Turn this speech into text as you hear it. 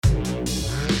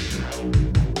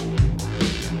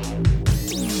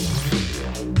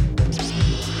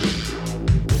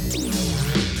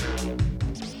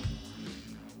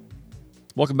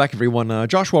Welcome back, everyone.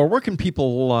 Joshua, where can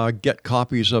people get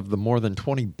copies of the more than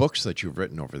 20 books that you've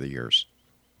written over the years?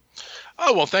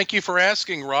 Oh, well, thank you for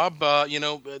asking, Rob.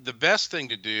 The best thing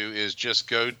to do is just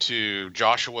go to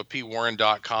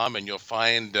joshuapwarren.com and you'll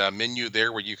find a menu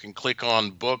there where you can click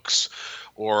on books,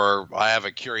 or I have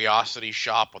a curiosity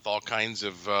shop with all kinds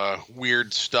of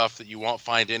weird stuff that you won't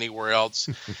find anywhere else.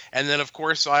 And then, of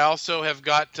course, I also have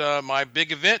got my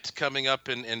big event coming up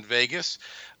in Vegas.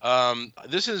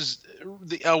 This is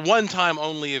a one-time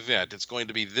only event. It's going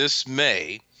to be this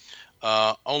May.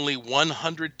 Only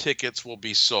 100 tickets will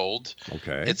be sold.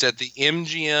 Okay. It's at the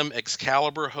MGM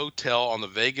Excalibur Hotel on the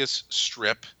Vegas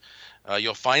Strip.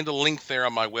 You'll find a link there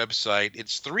on my website.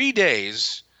 It's 3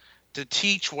 days to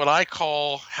teach what I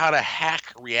call how to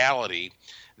hack reality.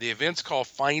 The event's called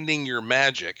Finding Your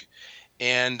Magic.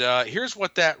 And here's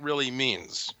what that really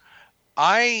means.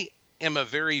 I am a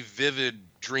very vivid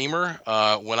dreamer.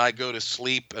 When I go to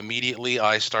sleep, immediately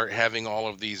I start having all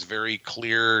of these very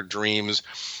clear dreams.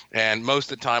 And most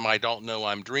of the time I don't know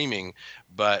I'm dreaming.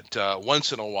 But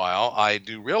once in a while I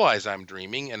do realize I'm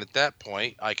dreaming. And at that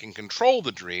point I can control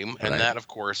the dream. And that, of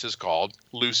course, is called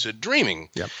lucid dreaming.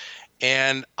 Yep.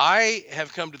 And I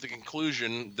have come to the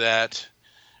conclusion that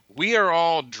we are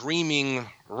all dreaming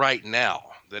right now,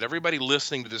 that everybody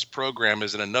listening to this program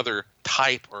is in another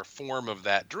type or form of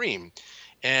that dream.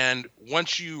 And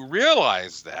once you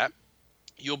realize that,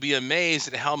 you'll be amazed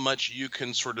at how much you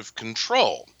can sort of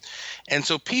control. And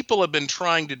so people have been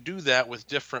trying to do that with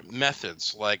different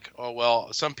methods. Like, oh,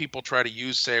 well, some people try to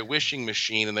use, say, a wishing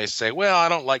machine, and they say, well, I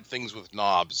don't like things with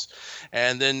knobs.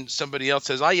 And then somebody else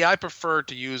says, oh, yeah, I prefer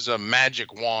to use a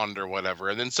magic wand or whatever.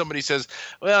 And then somebody says,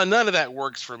 well, none of that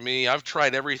works for me. I've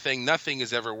tried everything. Nothing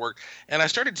has ever worked. And I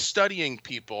started studying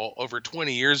people over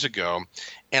 20 years ago,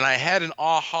 and I had an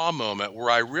aha moment where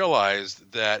I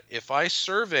realized that if I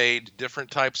surveyed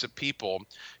different types of people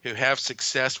who have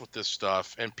success with this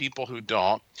stuff and people who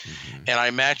don't, and I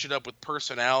match it up with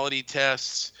personality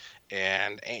tests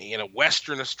and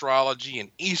Western astrology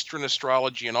and Eastern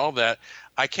astrology and all that,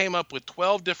 I came up with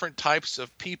 12 different types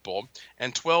of people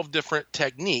and 12 different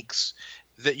techniques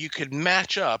that you could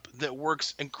match up that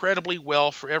works incredibly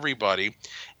well for everybody.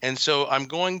 And so I'm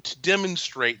going to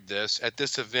demonstrate this at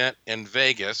this event in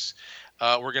Vegas.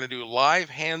 We're going to do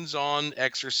live hands-on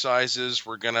exercises.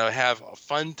 We're going to have a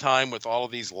fun time with all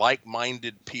of these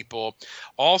like-minded people.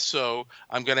 Also,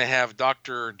 I'm going to have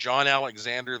Dr. John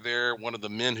Alexander there, one of the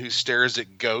men who stares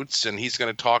at goats, and he's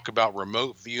going to talk about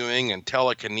remote viewing and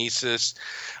telekinesis.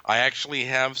 I actually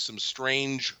have some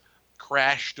strange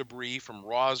crash debris from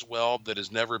Roswell that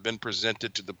has never been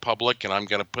presented to the public, and I'm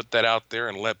going to put that out there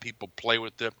and let people play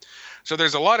with it. So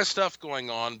there's a lot of stuff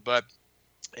going on, but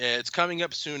it's coming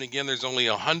up soon. Again, there's only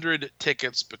 100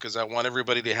 tickets because I want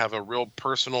everybody to have a real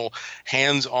personal,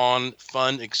 hands-on,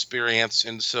 fun experience.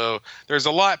 And so there's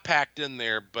a lot packed in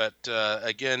there. But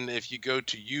again, if you go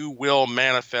to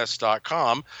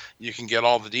youwillmanifest.com, you can get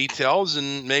all the details,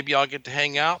 and maybe I'll get to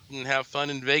hang out and have fun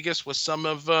in Vegas with some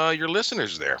of your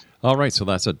listeners there. All right, so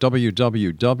that's at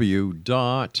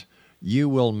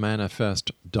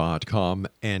www.youwillmanifest.com,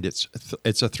 and it's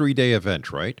a 3-day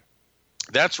event, right?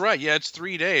 That's right. Yeah, it's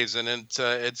 3 days, and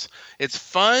it's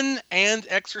fun and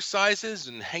exercises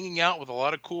and hanging out with a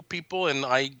lot of cool people. And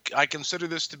I consider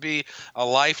this to be a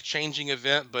life-changing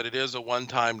event, but it is a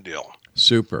one-time deal.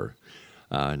 Super.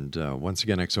 And once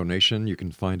again, Exonation, you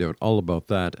can find out all about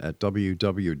that at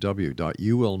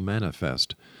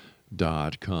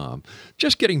www.youwillmanifest.com.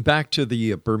 Just getting back to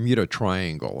the Bermuda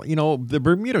Triangle. You know, the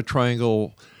Bermuda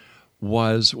Triangle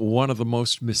was one of the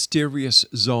most mysterious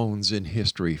zones in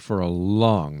history for a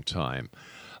long time.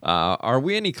 Are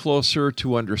we any closer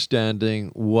to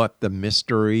understanding what the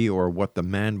mystery or what the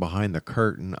man behind the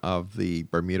curtain of the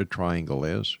Bermuda Triangle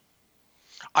is?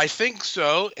 I think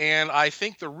so, and I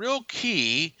think the real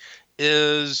key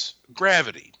is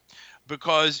gravity.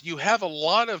 Because you have a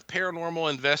lot of paranormal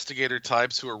investigator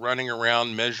types who are running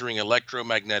around measuring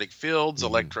electromagnetic fields,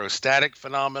 electrostatic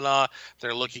phenomena.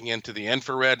 They're looking into the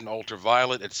infrared and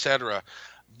ultraviolet, etc.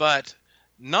 But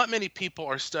not many people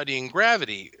are studying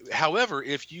gravity. However,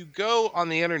 if you go on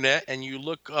the internet and you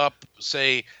look up,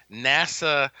 say,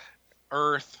 NASA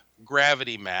Earth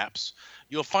gravity maps,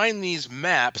 you'll find these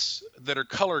maps that are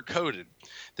color-coded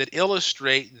that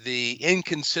illustrate the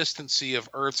inconsistency of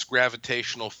Earth's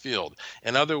gravitational field.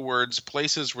 In other words,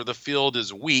 places where the field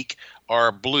is weak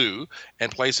are blue,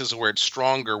 and places where it's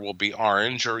stronger will be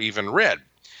orange or even red.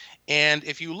 And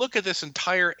if you look at this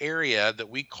entire area that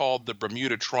we called the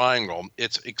Bermuda Triangle,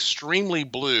 it's extremely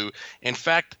blue. In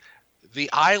fact, the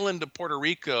island of Puerto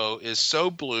Rico is so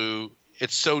blue,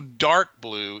 It's so dark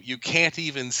blue, you can't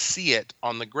even see it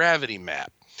on the gravity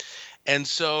map. And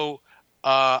so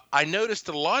I noticed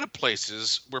that a lot of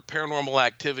places where paranormal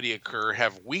activity occur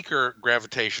have weaker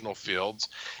gravitational fields.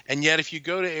 And yet, if you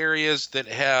go to areas that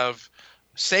have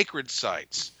sacred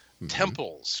sites, Hmm.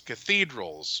 temples,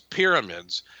 cathedrals,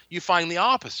 pyramids, you find the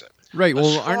opposite, Right. a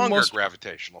Well, stronger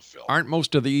gravitational field. aren't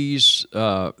most of these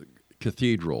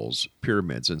cathedrals,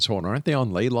 pyramids, and so on, aren't they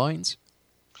on ley lines?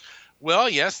 Well,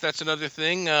 yes, that's another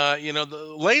thing.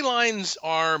 The ley lines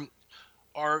are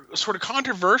sort of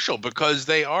controversial because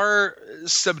they are Hmm.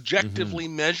 subjectively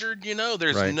measured.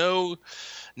 There's Right.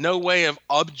 no way of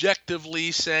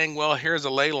objectively saying, well, here's a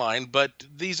ley line, but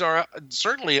these are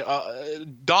certainly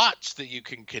dots that you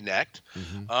can connect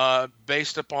Hmm.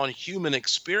 based upon human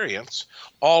experience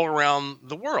all around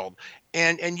the world.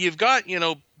 And you've got,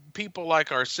 people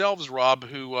like ourselves, Rob,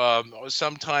 who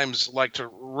sometimes like to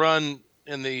run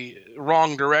in the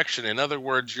wrong direction. In other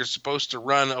words, you're supposed to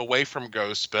run away from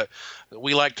ghosts, but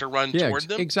we like to run Yeah, toward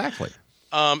them. exactly.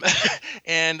 Um,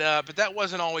 but that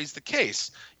wasn't always the case.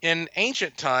 In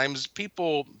ancient times,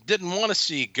 people didn't want to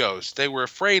see ghosts. They were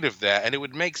afraid of that, and it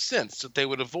would make sense that they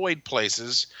would avoid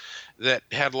places that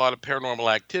had a lot of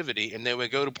paranormal activity, and they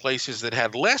would go to places that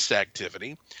had less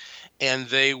activity, and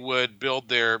they would build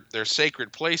their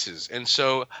sacred places. And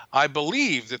so I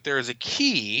believe that there is a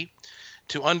key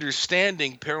to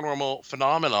understanding paranormal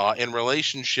phenomena in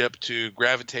relationship to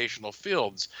gravitational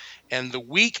fields. And the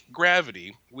weak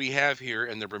gravity we have here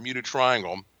in the Bermuda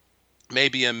Triangle may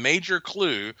be a major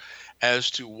clue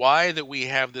as to why that we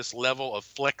have this level of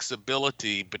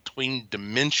flexibility between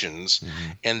dimensions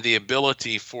Hmm. and the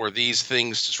ability for these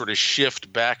things to sort of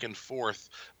shift back and forth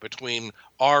between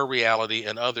our reality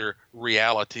and other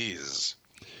realities.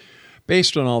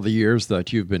 Based on all the years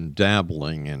that you've been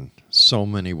dabbling in so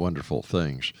many wonderful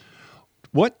things,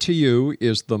 what to you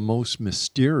is the most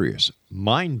mysterious,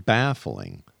 mind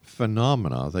baffling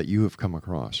phenomena that you have come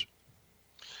across?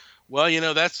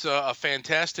 Well, that's a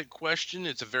fantastic question.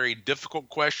 It's a very difficult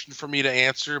question for me to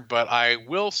answer, but I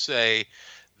will say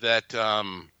that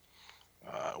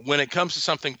when it comes to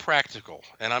something practical,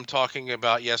 and I'm talking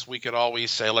about, yes, we could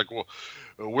always say, like, well,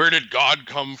 where did God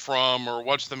come from, or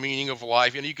what's the meaning of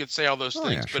life? And you could say all those Oh,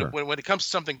 things, yeah, but sure. when it comes to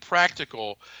something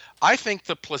practical, I think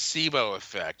the placebo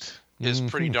effect is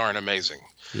pretty Hmm. darn amazing.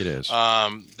 It is.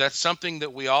 That's something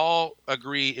that we all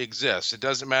agree exists. It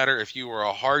doesn't matter if you are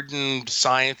a hardened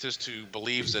scientist who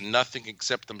believes in nothing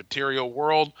except the material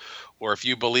world, or if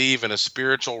you believe in a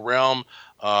spiritual realm.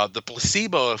 The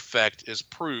placebo effect is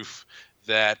proof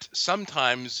that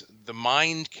sometimes the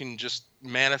mind can just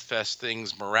manifest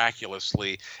things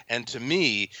miraculously. And to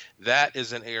me, that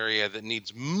is an area that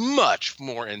needs much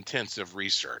more intensive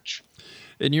research.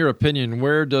 In your opinion,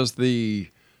 where does the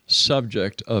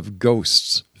subject of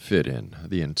ghosts fit in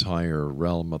the entire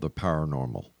realm of the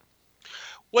paranormal?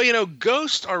 Well,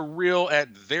 ghosts are real at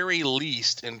very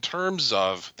least in terms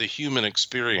of the human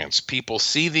experience. People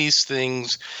see these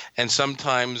things, and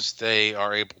sometimes they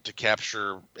are able to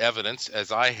capture evidence,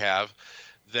 as I have,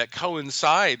 that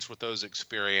coincides with those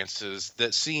experiences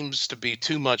that seems to be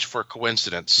too much for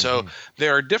coincidence. So Hmm.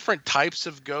 there are different types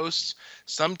of ghosts.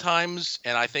 Sometimes,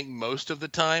 and I think most of the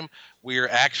time, we are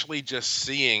actually just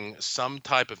seeing some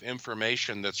type of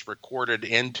information that's recorded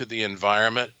into the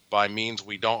environment by means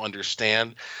we don't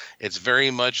understand. It's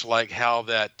very much like how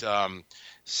that,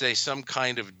 say, some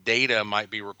kind of data might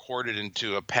be recorded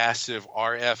into a passive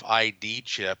RFID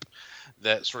chip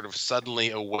that sort of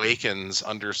suddenly awakens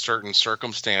under certain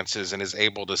circumstances and is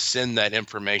able to send that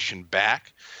information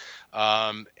back.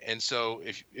 And so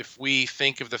if we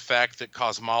think of the fact that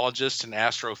cosmologists and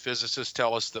astrophysicists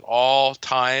tell us that all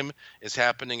time is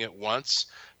happening at once,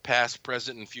 past,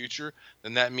 present, and future,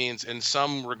 then that means in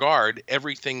some regard,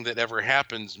 everything that ever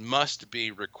happens must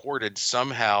be recorded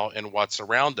somehow in what's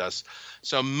around us.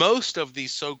 So most of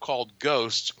these so-called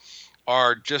ghosts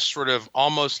are just sort of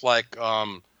almost like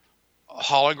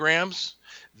holograms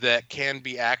that can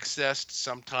be accessed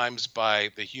sometimes by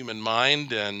the human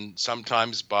mind and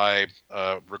sometimes by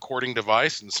a recording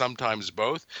device and sometimes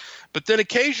both. But then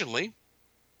occasionally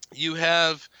you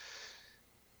have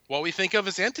what we think of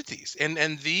as entities.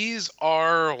 And these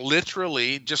are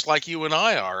literally, just like you and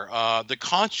I are, the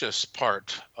conscious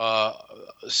part,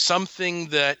 something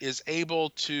that is able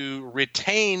to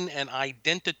retain an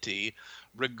identity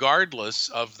regardless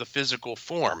of the physical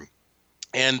form.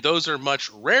 And those are much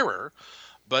rarer,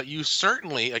 but you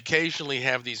certainly occasionally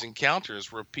have these encounters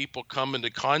where people come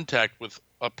into contact with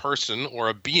a person or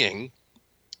a being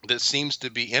that seems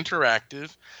to be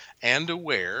interactive and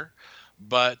aware,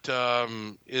 but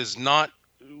is not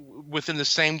within the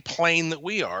same plane that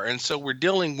we are. And so we're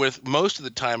dealing with, most of the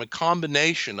time, a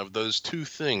combination of those two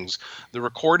things. The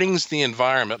recordings, the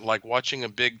environment, like watching a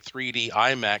big 3D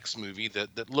IMAX movie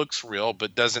that looks real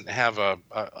but doesn't have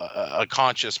a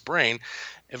conscious brain,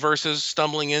 versus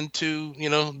stumbling into,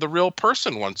 the real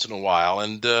person once in a while.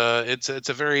 And it's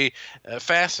a very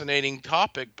fascinating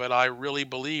topic, but I really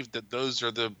believe that those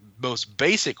are the most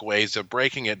basic ways of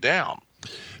breaking it down.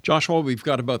 Joshua, we've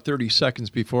got about 30 seconds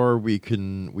before we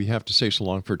have to say so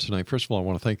long for tonight. First of all, I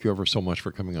want to thank you ever so much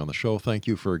for coming on the show. Thank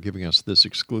you for giving us this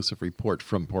exclusive report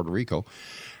from Puerto Rico.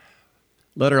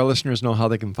 Let our listeners know how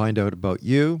they can find out about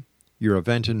you, your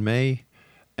event in May,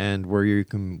 and where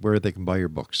they can buy your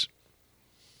books.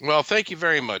 Well, thank you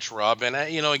very much, Rob. And,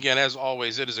 again, as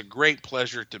always, it is a great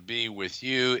pleasure to be with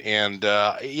you. And,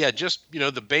 just,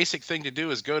 the basic thing to do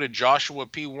is go to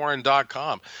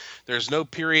joshuapwarren.com. There's no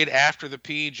period after the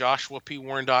P,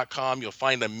 joshuapwarren.com. You'll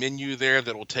find a menu there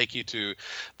that will take you to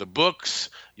the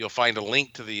books. You'll find a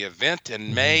link to the event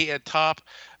in May at top.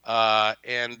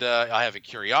 And I have a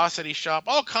curiosity shop,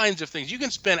 all kinds of things. You can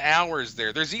spend hours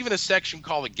there. There's even a section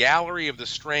called the Gallery of the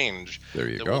Strange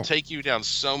that will take you down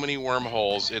so many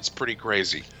wormholes. It's pretty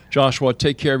crazy. Joshua,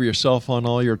 take care of yourself on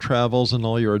all your travels and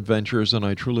all your adventures, and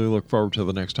I truly look forward to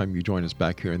the next time you join us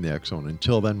back here in the X Zone.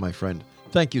 Until then, my friend,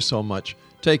 thank you so much.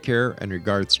 Take care, and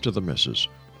regards to the missus.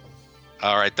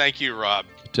 All right. Thank you, Rob.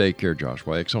 Take care,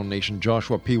 Joshua. X Zone Nation,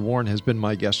 Joshua P. Warren has been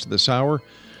my guest this hour.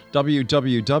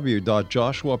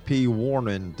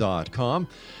 www.joshuapwarren.com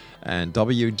and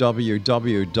are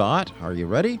you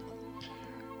ready?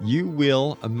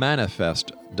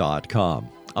 youwillmanifest.com.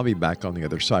 I'll be back on the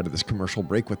other side of this commercial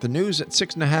break with the news at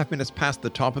 6.5 minutes past the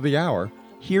top of the hour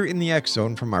here in the X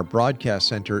Zone from our broadcast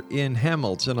center in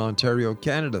Hamilton, Ontario,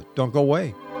 Canada. Don't go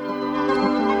away.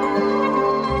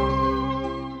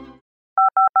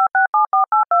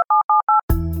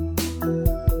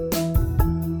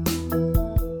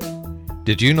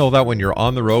 Did you know that when you're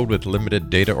on the road with limited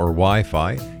data or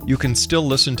Wi-Fi, you can still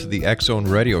listen to the X Zone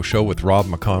Radio Show with Rob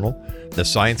McConnell, The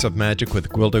Science of Magic with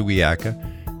Gwilda Wiyaka,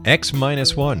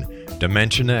 X-1,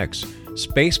 Dimension X,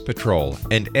 Space Patrol,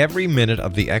 and every minute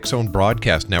of the X Zone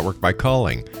broadcast network by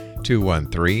calling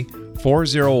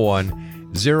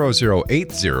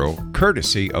 213-401-0080,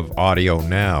 courtesy of Audio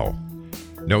Now.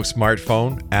 No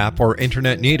smartphone, app, or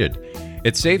internet needed.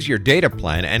 It saves your data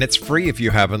plan and it's free if you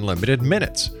have unlimited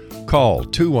minutes. Call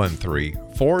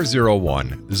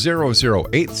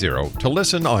 213-401-0080 to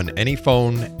listen on any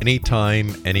phone,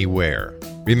 anytime, anywhere.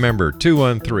 Remember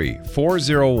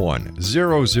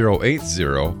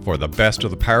 213-401-0080 for the best of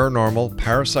the paranormal,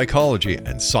 parapsychology,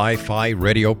 and sci-fi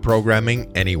radio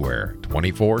programming anywhere,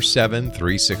 24/7,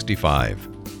 365.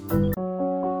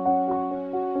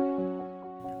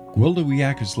 Gwilda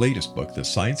Wiyaka's latest book, The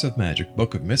Science of Magic,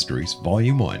 Book of Mysteries,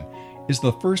 Volume 1, is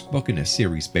the first book in a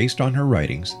series based on her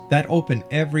writings that open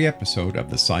every episode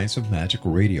of the Science of Magic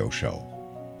radio show.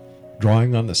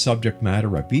 Drawing on the subject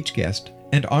matter of each guest,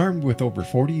 and armed with over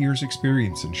 40 years'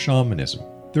 experience in shamanism,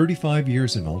 35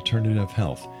 years in alternative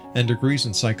health, and degrees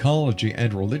in psychology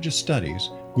and religious studies,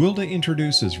 Gwilda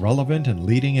introduces relevant and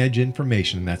leading-edge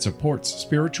information that supports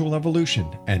spiritual evolution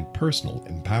and personal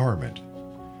empowerment.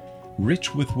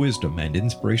 Rich with wisdom and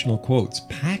inspirational quotes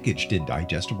packaged in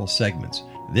digestible segments,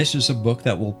 this is a book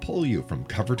that will pull you from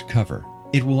cover to cover.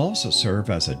 It will also serve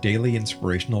as a daily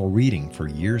inspirational reading for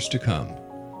years to come.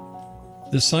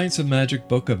 The Science of Magic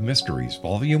Book of Mysteries,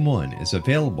 Volume 1 is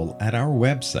available at our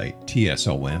website,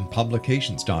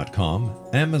 tsompublications.com,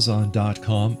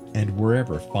 amazon.com, and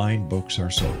wherever fine books are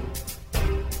sold.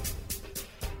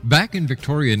 Back in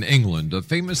Victorian England, a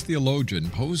famous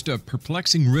theologian posed a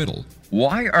perplexing riddle.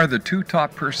 Why are the two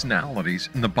top personalities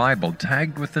in the Bible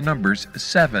tagged with the numbers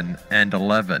 7 and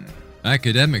 11?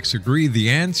 Academics agree the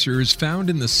answer is found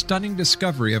in the stunning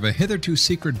discovery of a hitherto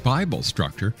secret Bible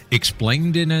structure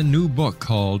explained in a new book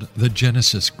called The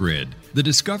Genesis Grid. The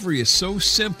discovery is so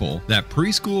simple that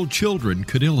preschool children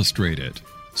could illustrate it.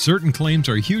 Certain claims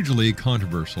are hugely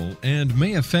controversial and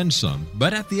may offend some,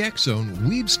 but at the X Zone,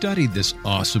 we've studied this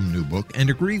awesome new book and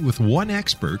agree with one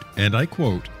expert, and I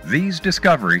quote, "These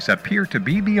discoveries appear to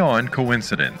be beyond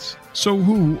coincidence." So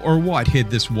who or what hid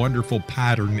this wonderful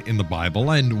pattern in the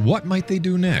Bible, and what might they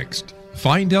do next?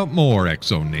 Find out more, X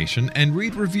Zone Nation, and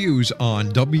read reviews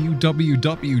on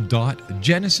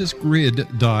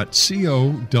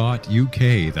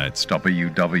www.genesisgrid.co.uk. That's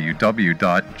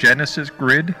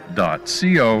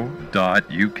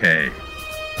www.genesisgrid.co.uk.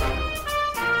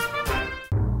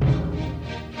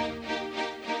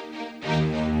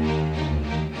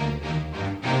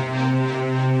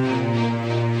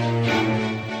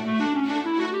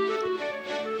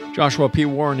 Joshua P.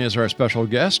 Warren is our special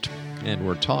guest, and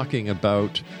we're talking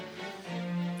about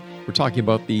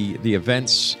the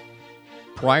events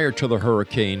prior to the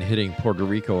hurricane hitting Puerto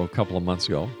Rico a couple of months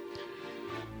ago,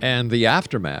 and the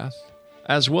aftermath,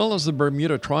 as well as the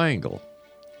Bermuda Triangle.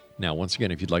 Now, once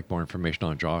again, if you'd like more information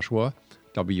on Joshua,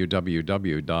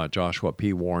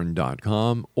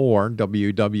 www.joshuapwarren.com or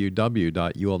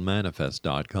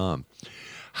www.you'llmanifest.com.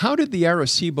 How did the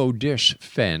Arecibo dish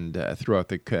fend throughout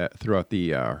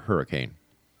the hurricane?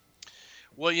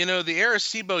 Well, the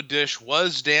Arecibo dish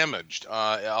was damaged.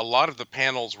 A lot of the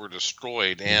panels were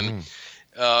destroyed. And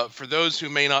for those who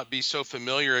may not be so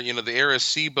familiar, the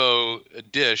Arecibo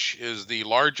dish is the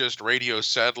largest radio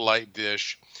satellite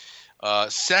dish,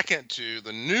 second to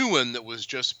the new one that was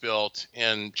just built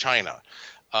in China.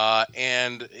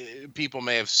 And people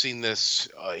may have seen this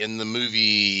in the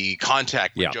movie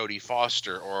Contact with Jodie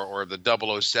Foster or the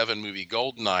 007 movie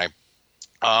Goldeneye.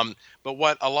 But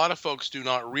what a lot of folks do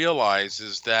not realize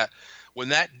is that when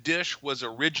that dish was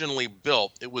originally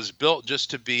built, it was built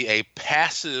just to be a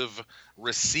passive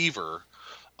receiver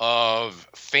of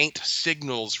faint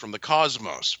signals from the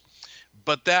cosmos.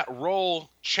 But that role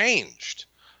changed.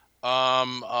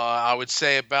 I would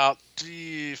say about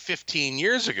 15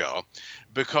 years ago,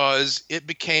 because it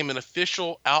became an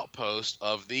official outpost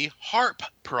of the HARP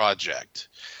project.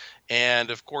 And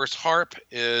of course, HARP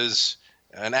is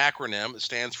an acronym. It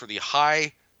stands for the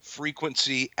High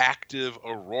Frequency Active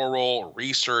Auroral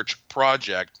Research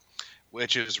Project,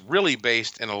 which is really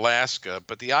based in Alaska.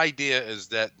 But the idea is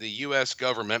that the U.S.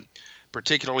 government,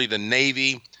 particularly the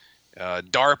Navy,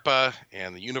 DARPA,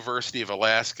 and the University of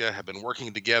Alaska have been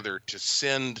working together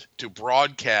to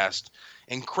broadcast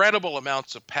incredible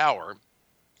amounts of power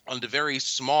onto very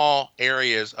small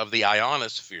areas of the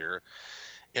ionosphere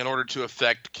in order to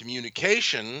affect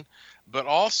communication, but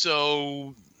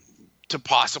also to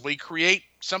possibly create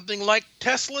something like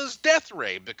Tesla's death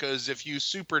ray, because if you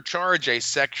supercharge a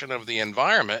section of the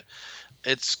environment,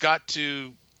 it's got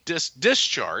to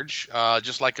discharge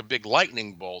just like a big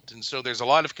lightning bolt. And so there's a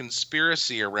lot of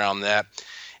conspiracy around that.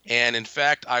 And in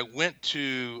fact, I've been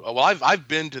to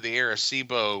the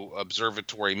Arecibo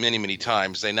Observatory many, many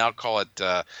times. They now call it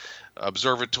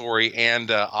Observatory and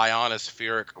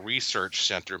Ionospheric Research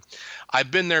Center. I've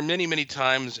been there many, many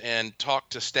times and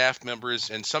talked to staff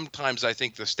members, and sometimes I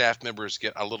think the staff members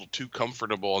get a little too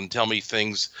comfortable and tell me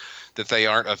things that they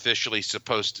aren't officially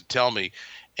supposed to tell me.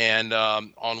 And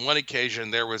on one occasion,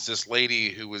 there was this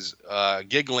lady who was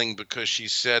giggling because she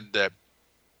said that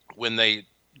when they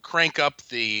crank up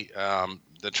the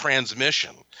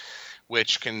transmission,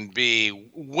 which can be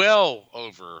well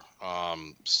over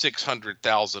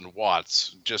 600,000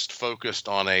 watts, just focused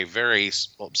on a very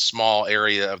small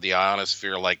area of the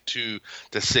ionosphere, like 2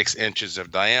 to 6 inches of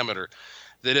diameter,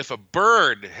 that if a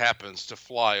bird happens to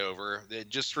fly over, it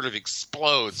just sort of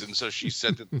explodes. And so she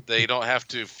said that they don't have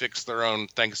to fix their own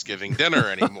Thanksgiving dinner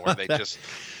anymore. They just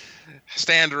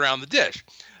stand around the dish.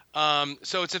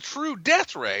 So it's a true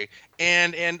death ray.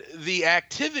 And the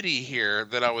activity here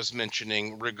that I was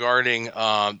mentioning regarding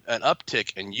an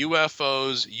uptick in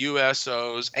UFOs,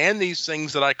 USOs, and these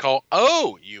things that I call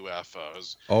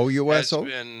OUFOs. OUSO?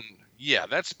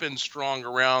 That's been strong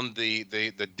around the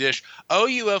dish.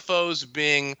 OUFOs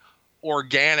being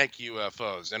organic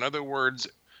UFOs. In other words,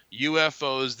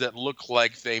 UFOs that look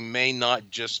like they may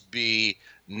not just be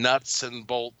nuts and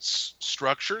bolts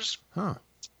structures,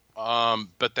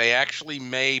 but they actually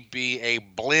may be a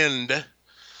blend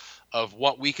of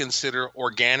what we consider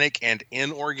organic and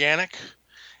inorganic.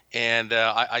 And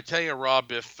I tell you,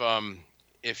 Rob,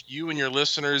 if you and your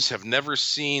listeners have never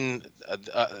seen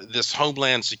this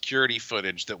Homeland Security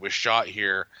footage that was shot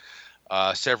here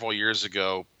several years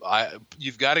ago,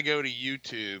 you've got to go to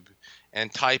YouTube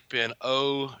and type in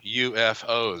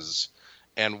OUFOs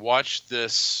and watch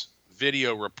this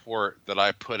video report that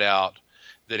I put out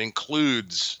that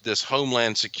includes this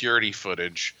Homeland Security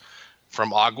footage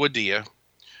from Aguadilla,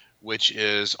 which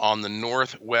is on the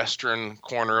northwestern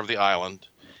corner of the island.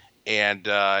 And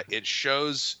it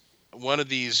shows one of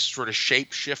these sort of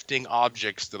shape-shifting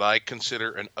objects that I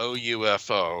consider an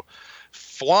OUFO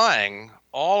flying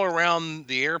all around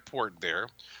the airport there,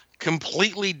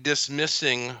 completely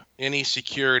dismissing any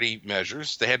security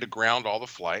measures. They had to ground all the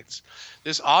flights.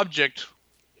 This object,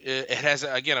 it has,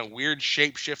 again, a weird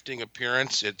shape-shifting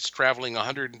appearance. It's traveling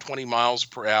 120 miles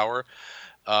per hour.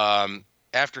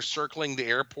 After circling the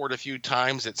airport a few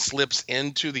times, it slips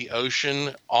into the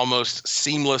ocean almost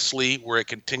seamlessly, where it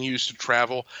continues to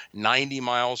travel 90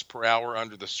 miles per hour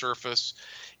under the surface.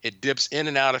 It dips in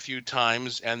and out a few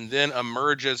times and then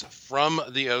emerges from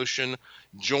the ocean,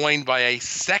 joined by a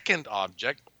second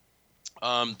object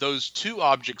those two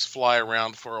objects fly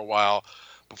around for a while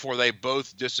before they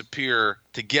both disappear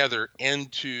together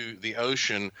into the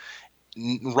ocean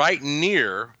right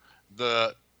near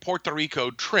the Puerto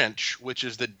Rico Trench, which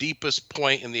is the deepest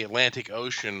point in the Atlantic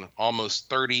Ocean, almost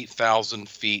 30,000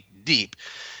 feet deep.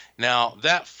 Now,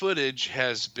 that footage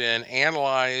has been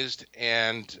analyzed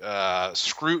and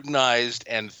scrutinized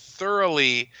and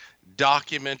thoroughly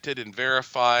documented and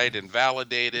verified and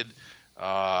validated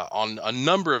on a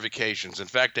number of occasions. In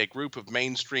fact, a group of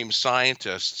mainstream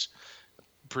scientists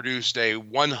produced a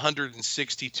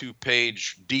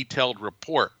 162-page detailed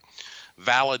report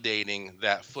validating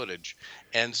that footage.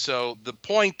 And so the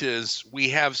point is, we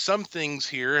have some things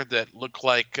here that look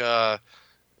like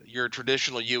your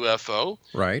traditional UFO.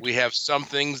 Right. We have some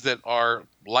things that are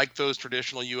like those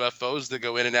traditional UFOs that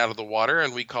go in and out of the water,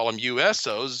 and we call them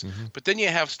USOs. Mm-hmm. But then you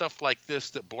have stuff like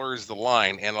this that blurs the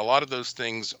line, and a lot of those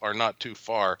things are not too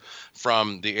far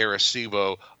from the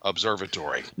Arecibo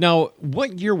Observatory. Now,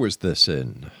 what year was this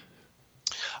in?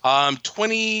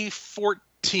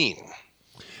 2014.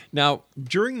 Now,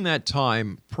 during that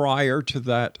time, prior to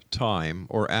that time,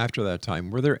 or after that time,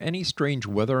 were there any strange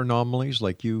weather anomalies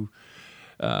like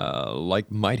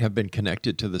might have been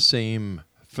connected to the same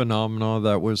phenomena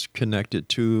that was connected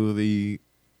to the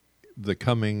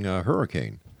coming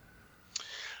hurricane?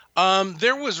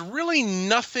 There was really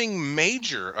nothing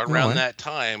major around that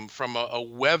time from a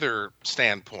weather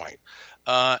standpoint.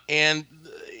 And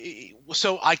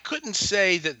so I couldn't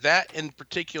say that in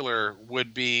particular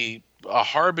would be a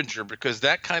harbinger, because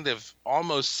that kind of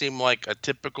almost seemed like a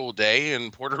typical day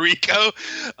in Puerto Rico.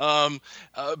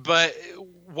 But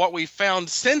what we found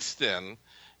since then,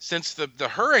 since the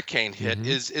hurricane hit,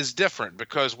 is different,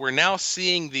 because we're now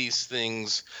seeing these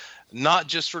things not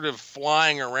just sort of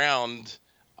flying around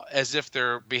as if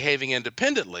they're behaving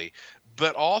independently,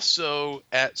 but also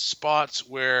at spots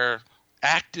where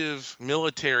active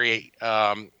military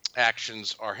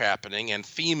actions are happening and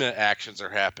FEMA actions are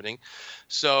happening.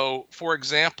 So, for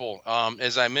example,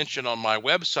 as I mentioned on my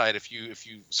website, if you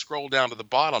scroll down to the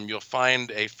bottom, you'll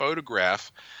find a photograph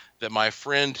that my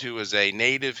friend, who is a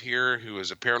native here, who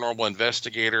is a paranormal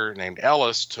investigator named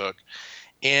Ellis, took.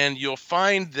 And you'll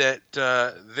find that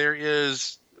there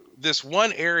is this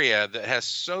one area that has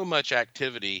so much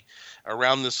activity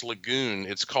around this lagoon.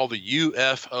 It's called the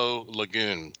UFO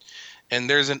Lagoon. And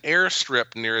there's an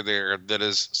airstrip near there that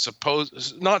is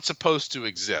not supposed to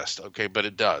exist, okay, but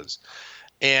it does.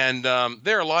 And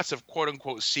there are lots of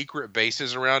quote-unquote secret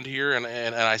bases around here, and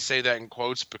I say that in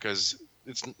quotes because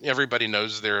everybody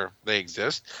knows they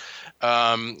exist.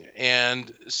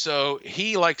 And so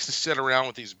he likes to sit around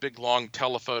with these big, long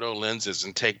telephoto lenses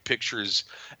and take pictures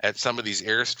at some of these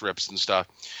airstrips and stuff.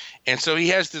 And so he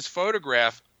has this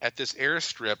photograph at this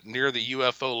airstrip near the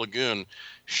UFO Lagoon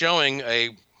showing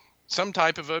some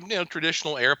type of a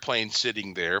traditional airplane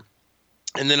sitting there.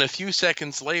 And then a few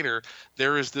seconds later,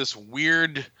 there is this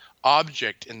weird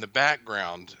object in the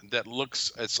background that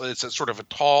it's a sort of a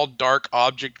tall, dark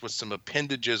object with some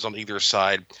appendages on either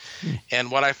side.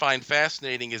 And what I find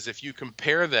fascinating is if you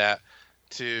compare that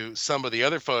to some of the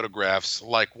other photographs,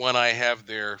 like one I have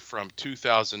there from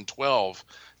 2012,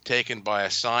 taken by a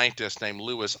scientist named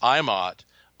Louis Imott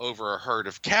over a herd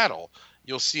of cattle,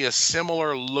 you'll see a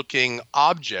similar looking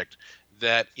object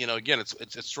that, again,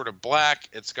 it's sort of black.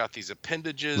 It's got these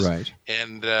appendages. Right.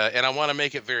 And I want to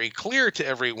make it very clear to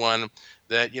everyone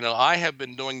that, I have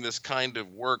been doing this kind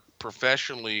of work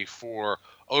professionally for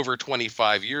over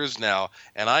 25 years now.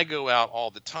 And I go out all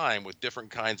the time with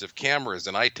different kinds of cameras,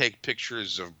 and I take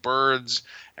pictures of birds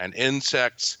and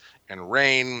insects and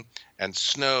rain and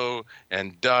snow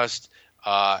and dust.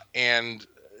 And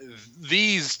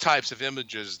these types of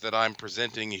images that I'm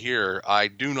presenting here, I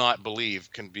do not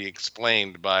believe can be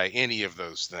explained by any of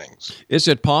those things. Is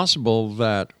it possible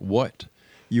that what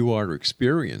you are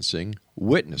experiencing,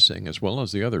 witnessing, as well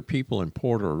as the other people in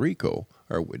Puerto Rico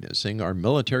are witnessing, are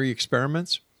military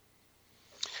experiments?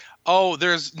 Oh,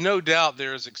 there's no doubt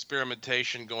there's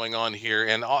experimentation going on here.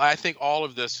 And I think all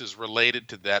of this is related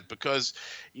to that because,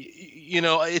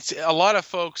 it's a lot of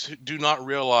folks who do not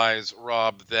realize,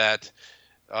 Rob, that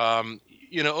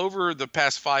over the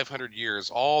past 500 years,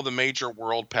 all the major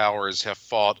world powers have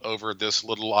fought over this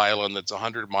little island that's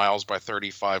 100 miles by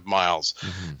 35 miles.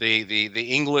 Mm-hmm.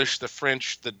 The English, the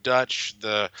French, the Dutch,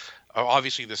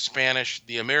 obviously the Spanish.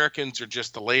 The Americans are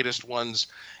just the latest ones.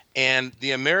 And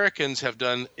the Americans have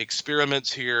done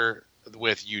experiments here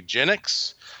with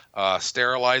eugenics,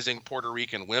 sterilizing Puerto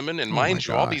Rican women. And mind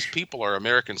you, all these people are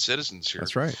American citizens here.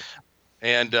 That's right.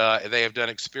 And they have done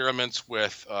experiments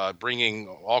with bringing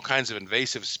all kinds of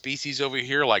invasive species over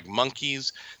here, like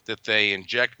monkeys, that they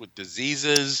inject with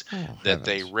diseases, that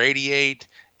they radiate.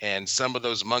 And some of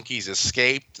those monkeys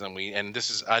escaped. And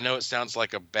this is, I know it sounds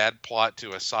like a bad plot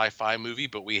to a sci-fi movie,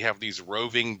 but we have these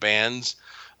roving bands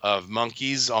of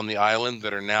monkeys on the island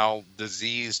that are now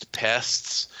diseased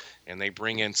pests, and they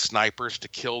bring in snipers to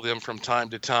kill them from time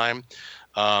to time.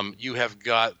 You have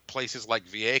got places like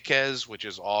Vieques, which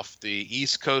is off the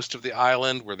east coast of the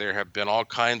island, where there have been all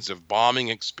kinds of bombing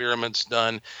experiments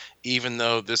done, even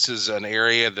though this is an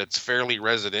area that's fairly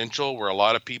residential, where a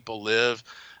lot of people live.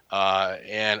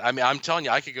 And I mean, I'm telling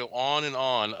you, I could go on and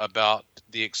on about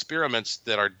the experiments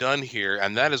that are done here,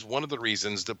 and that is one of the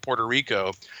reasons that Puerto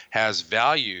Rico has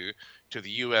value to the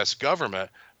U.S. government,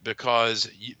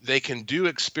 because they can do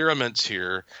experiments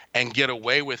here and get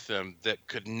away with them that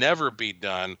could never be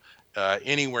done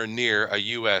anywhere near a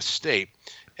U.S. state.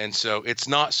 And so it's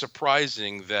not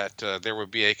surprising that there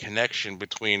would be a connection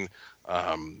between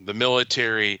the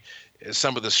military,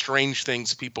 some of the strange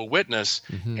things people witness,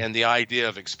 and the idea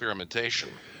of experimentation.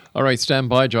 All right, stand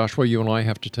by, Joshua. You and I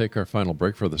have to take our final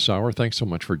break for this hour. Thanks so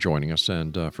much for joining us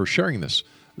and for sharing this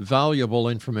valuable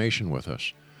information with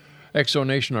us.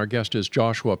 Exonation, our guest is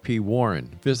Joshua P.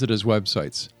 Warren. Visit his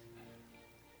websites.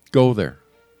 Go there.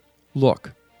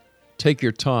 Look. Take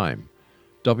your time.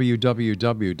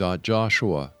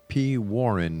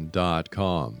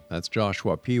 www.joshuapwarren.com. That's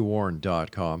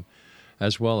joshuapwarren.com.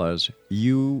 As well as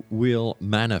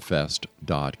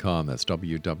youwillmanifest.com. That's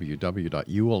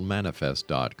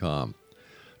www.youwillmanifest.com.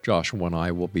 Joshua and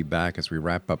I will be back as we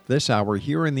wrap up this hour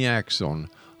here in the X Zone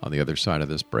on the other side of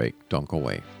this break. Don't go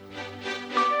away.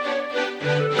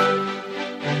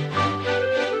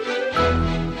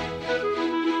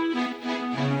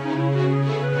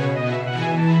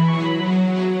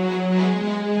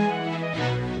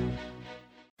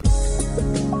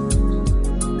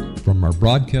 From our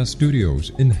broadcast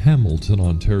studios in Hamilton,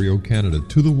 Ontario, Canada,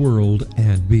 to the world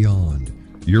and beyond,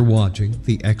 you're watching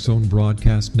the X Zone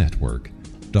Broadcast Network,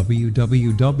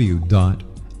 www.xzbn.net.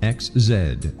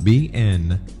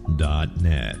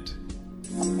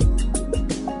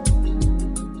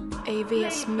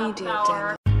 AVS Media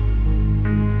Den.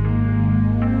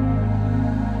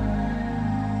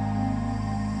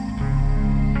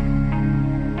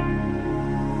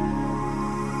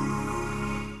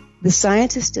 The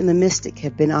scientist and the mystic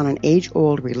have been on an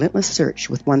age-old, relentless search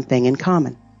with one thing in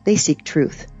common. They seek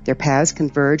truth. Their paths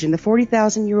converge in the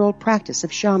 40,000-year-old practice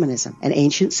of shamanism, an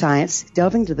ancient science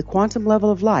delving to the quantum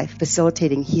level of life,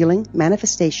 facilitating healing,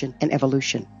 manifestation, and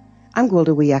evolution. I'm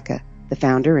Gwilda Wiyaka, the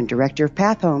founder and director of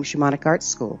Path Home Shamanic Arts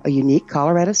School, a unique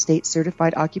Colorado State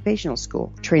certified occupational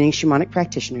school training shamanic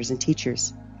practitioners and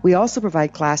teachers. We also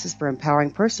provide classes for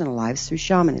empowering personal lives through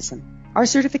shamanism. Our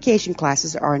certification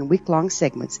classes are in week-long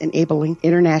segments enabling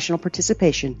international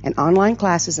participation, and online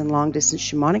classes and long-distance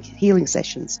shamanic healing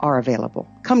sessions are available.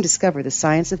 Come discover the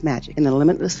science of magic in the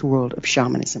limitless world of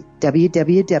shamanism.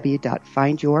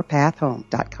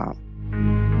 www.findyourpathhome.com.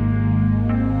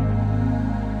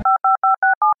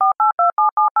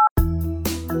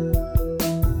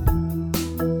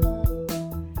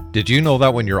 Did you know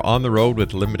that when you're on the road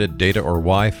with limited data or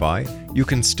Wi-Fi, you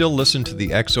can still listen to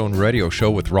the X Zone Radio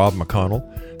Show with Rob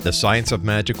McConnell, The Science of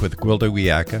Magic with Gwilda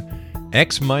Wiyaka,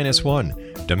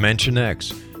 X-1, Dimension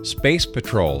X, Space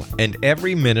Patrol, and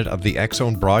every minute of the X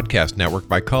Zone Broadcast Network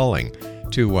by calling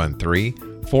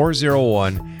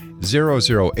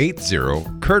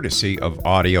 213-401-0080, courtesy of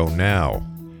Audio Now.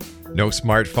 No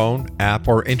smartphone, app,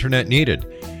 or internet needed.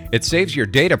 It saves your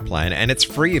data plan, and it's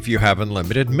free if you have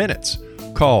unlimited minutes.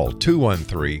 Call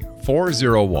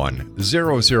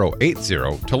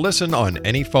 213-401-0080 to listen on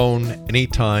any phone,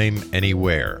 anytime,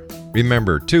 anywhere.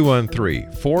 Remember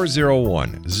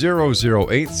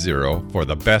 213-401-0080 for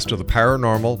the best of the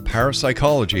paranormal,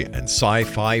 parapsychology, and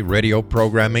sci-fi radio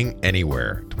programming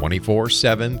anywhere,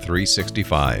 24/7,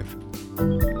 365.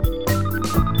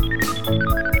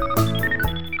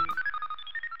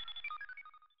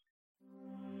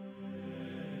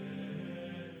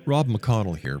 Rob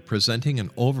McConnell here, presenting an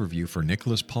overview for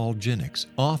Nicholas Paul Jennings,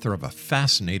 author of a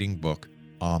fascinating book,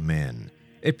 Amen.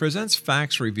 It presents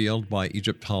facts revealed by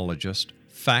Egyptologists,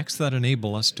 facts that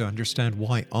enable us to understand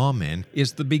why Amen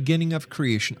is the beginning of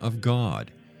creation of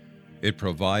God. It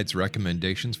provides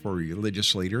recommendations for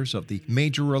religious leaders of the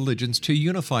major religions to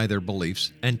unify their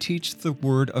beliefs and teach the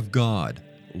Word of God.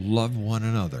 Love one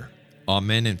another.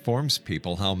 Amen informs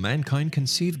people how mankind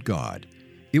conceived God.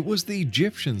 It was the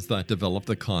Egyptians that developed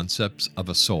the concepts of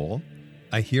a soul,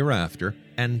 a hereafter,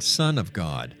 and Son of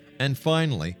God. And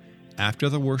finally, after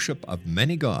the worship of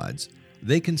many gods,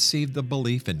 They conceived the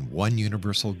belief in one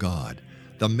universal God,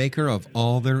 the maker of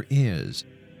all there is.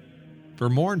 For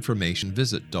more information,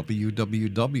 visit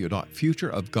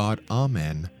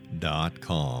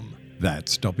www.futureofgodamen.com.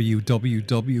 That's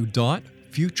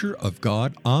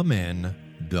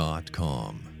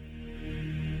www.futureofgodamen.com.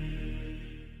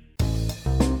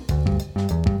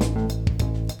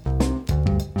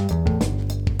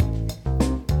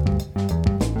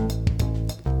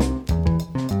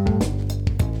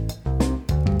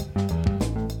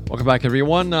 Welcome back,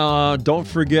 everyone. Don't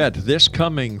forget, this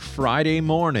coming Friday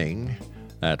morning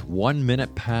at 1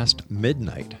 minute past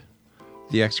midnight,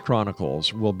 the X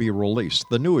Chronicles will be released,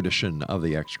 the new edition of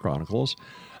the X Chronicles,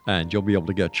 and you'll be able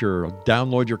to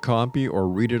download your copy or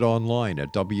read it online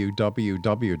at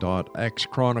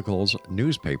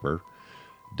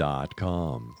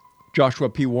www.xchroniclesnewspaper.com. Joshua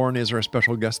P. Warren is our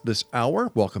special guest this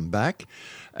hour. Welcome back.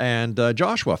 And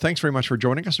Joshua, thanks very much for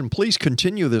joining us. And please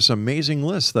continue this amazing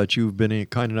list that you've been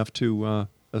kind enough to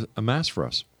amass for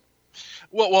us.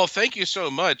 Well, thank you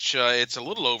so much. It's a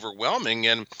little overwhelming.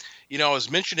 And, I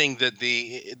was mentioning that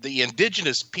the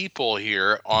indigenous people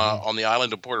here on the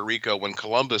island of Puerto Rico, when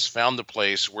Columbus found the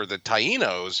place, were the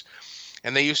Taínos,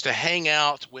 and they used to hang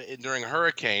out during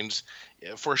hurricanes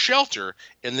for shelter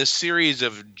in this series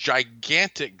of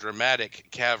gigantic, dramatic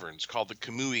caverns called the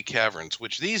Kamui Caverns,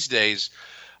 which these days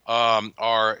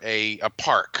are a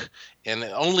park and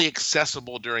only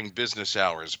accessible during business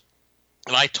hours.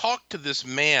 And I talked to this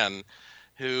man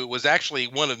who was actually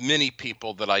one of many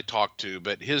people that I talked to,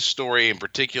 but his story in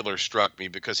particular struck me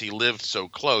because he lives so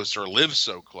close.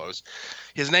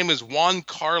 His name is Juan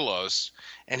Carlos,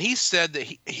 and he said that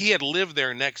he had lived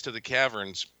there next to the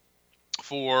caverns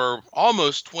for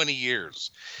almost 20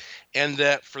 years, and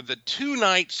that for the 2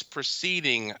 nights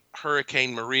preceding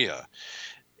Hurricane Maria,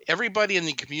 everybody in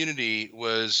the community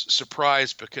was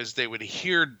surprised because they would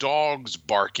hear dogs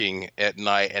barking at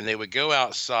night, and they would go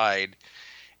outside,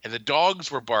 and the dogs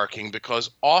were barking because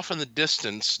off in the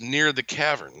distance near the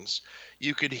caverns,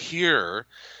 you could hear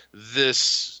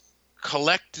this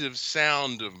collective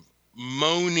sound of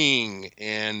moaning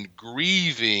and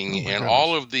grieving and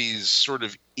all of these sort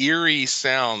of eerie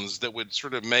sounds that would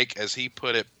sort of make, as he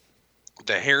put it,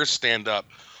 the hair stand up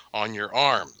on your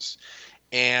arms.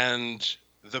 And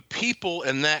the people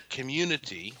in that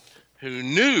community who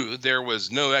knew there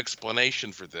was no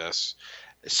explanation for this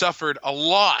suffered a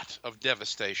lot of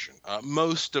devastation.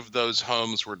 Most of those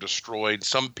homes were destroyed.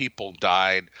 Some people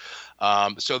died.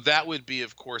 So that would be,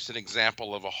 of course, an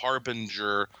example of a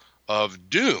harbinger of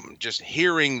doom, just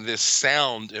hearing this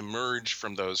sound emerge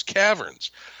from those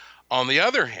caverns. On the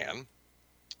other hand,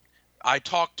 I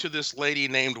talked to this lady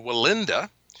named Walinda,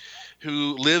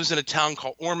 who lives in a town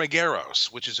called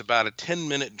Ormigueros, which is about a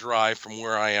 10-minute drive from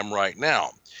where I am right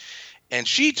now. And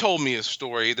she told me a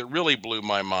story that really blew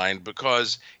my mind,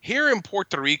 because here in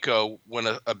Puerto Rico, when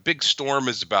a big storm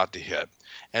is about to hit,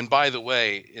 and by the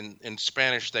way, in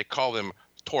Spanish, they call them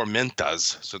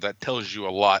tormentas, so that tells you a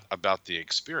lot about the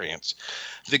experience.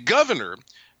 The governor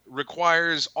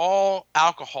requires all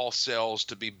alcohol sales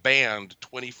to be banned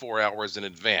 24 hours in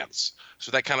advance. So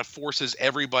that kind of forces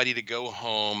everybody to go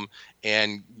home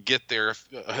and get their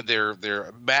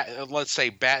let's say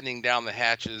battening down the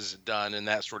hatches done and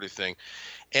that sort of thing.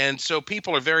 And so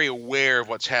people are very aware of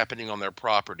what's happening on their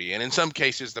property. And in some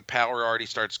cases, the power already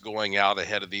starts going out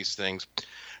ahead of these things.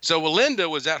 So Walinda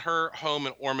was at her home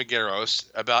in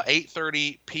Ormigueros about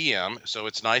 8:30 p.m., so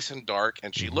it's nice and dark,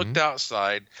 and she looked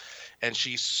outside, and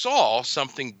she saw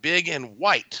something big and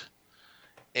white.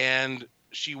 And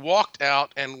she walked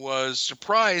out and was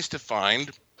surprised to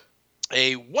find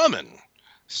a woman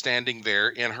standing there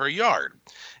in her yard.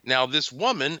 Now, this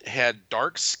woman had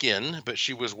dark skin, but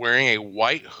she was wearing a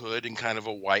white hood and kind of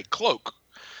a white cloak.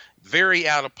 Very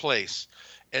out of place.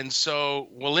 And so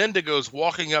Walinda goes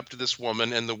walking up to this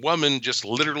woman, and the woman just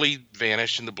literally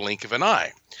vanished in the blink of an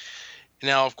eye.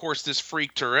 Now, of course, this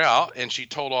freaked her out, and she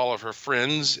told all of her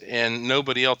friends, and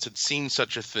nobody else had seen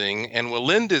such a thing. And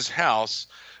Walinda's house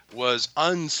was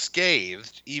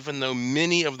unscathed, even though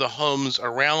many of the homes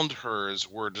around hers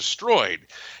were destroyed.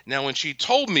 Now, when she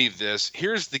told me this,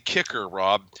 here's the kicker,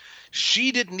 Rob.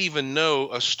 She didn't even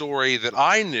know a story that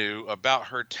I knew about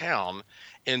her town.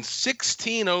 In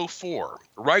 1604,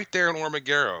 right there in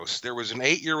Ormigueros, there was an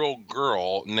 8-year-old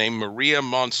girl named Maria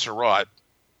Montserrat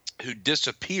who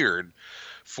disappeared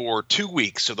for 2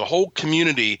 weeks. So the whole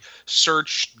community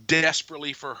searched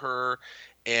desperately for her.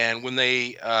 And when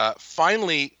they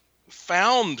finally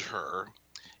found her,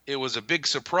 it was a big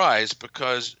surprise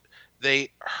because they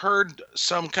heard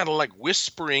some kind of like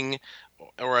whispering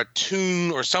or a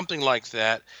tune or something like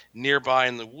that nearby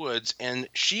in the woods, and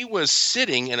she was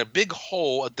sitting in a big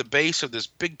hole at the base of this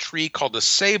big tree called the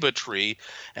ceiba tree,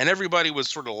 and everybody was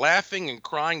sort of laughing and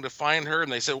crying to find her,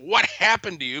 and they said, "What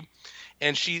happened to you?"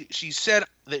 And she said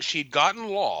that she'd gotten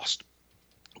lost,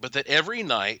 but that every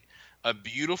night a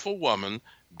beautiful woman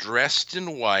dressed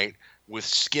in white with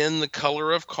skin the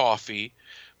color of coffee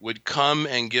would come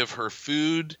and give her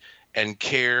food and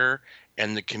care,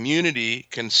 and the community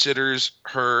considers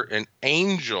her an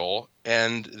angel.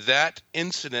 And that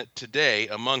incident today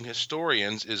among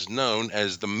historians is known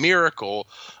as the miracle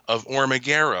of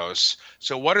Ormigueros.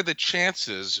 So what are the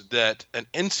chances that an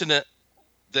incident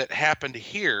that happened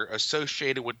here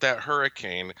associated with that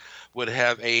hurricane would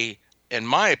have in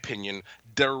my opinion,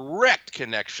 direct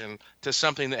connection to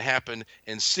something that happened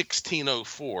in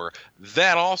 1604?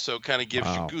 That also kind of gives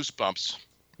you goosebumps.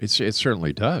 It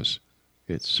certainly does.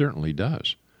 It certainly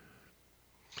does.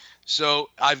 So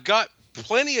I've got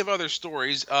plenty of other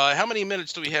stories. How many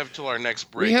minutes do we have till our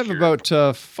next break? We have here?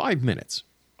 about 5 minutes.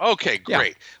 Okay,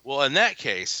 great. Yeah. Well, in that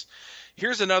case,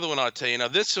 here's another one I'll tell you. Now,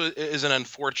 this is an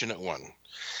unfortunate one.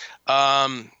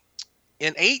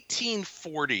 In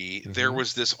 1840, there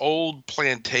was this old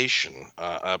plantation,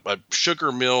 a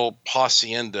sugar mill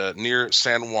hacienda near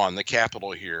San Juan, the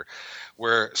capital here,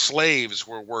 where slaves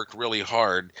were worked really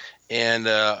hard. And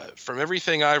from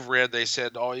everything I've read, they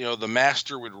said, the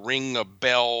master would ring a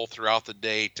bell throughout the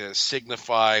day to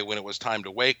signify when it was time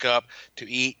to wake up, to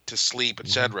eat, to sleep,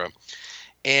 etc.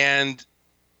 And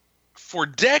for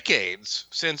decades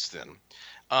since then,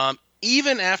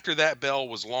 even after that bell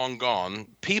was long gone,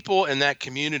 people in that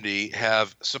community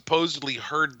have supposedly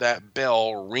heard that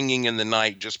bell ringing in the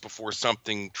night just before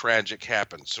something tragic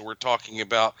happened. So we're talking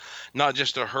about not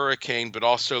just a hurricane, but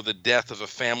also the death of a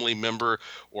family member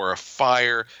or a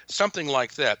fire, something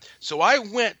like that. So I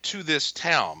went to this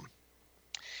town,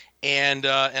 and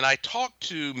I talked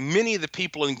to many of the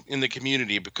people in the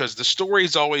community, because the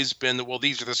story's always been that, well,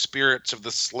 these are the spirits of the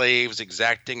slaves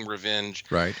exacting revenge.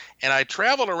 Right. And I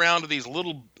traveled around to these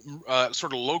little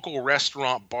sort of local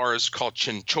restaurant bars called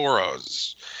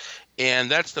chinchorros.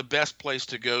 And that's the best place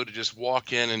to go to just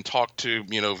walk in and talk to,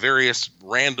 various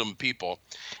random people.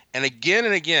 And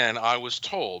again, I was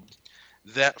told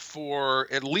that for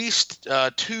at least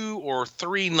 2 or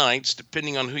 3 nights,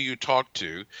 depending on who you talk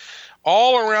to,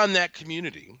 all around that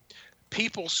community,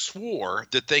 people swore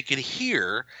that they could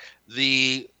hear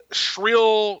the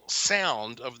shrill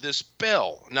sound of this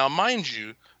bell. Now, mind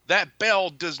you, that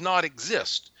bell does not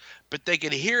exist, but they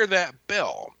could hear that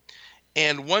bell.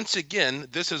 And once again,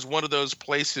 this is one of those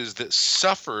places that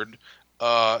suffered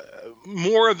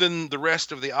more than the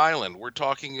rest of the island. We're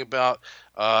talking about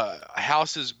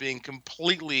houses being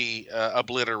completely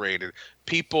obliterated,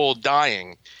 people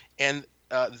dying. And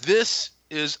this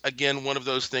is, again, one of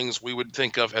those things we would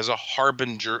think of as a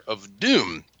harbinger of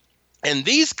doom. And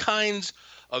these kinds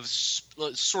of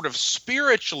sort of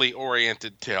spiritually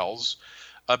oriented tales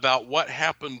about what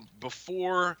happened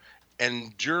before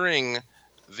and during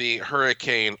the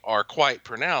hurricane are quite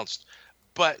pronounced.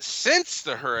 But since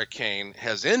the hurricane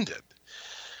has ended,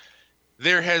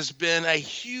 there has been a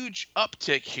huge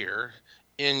uptick here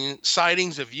in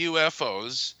sightings of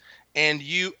UFOs and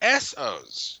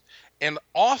USOs, and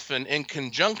often in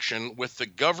conjunction with the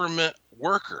government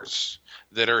workers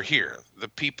that are here, the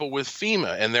people with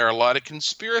FEMA. And there are a lot of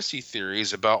conspiracy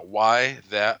theories about why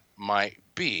that might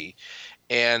be.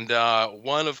 And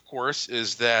one, of course,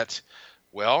 is that,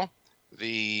 well,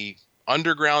 the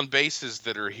underground bases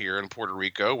that are here in Puerto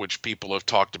Rico, which people have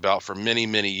talked about for many,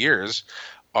 many years,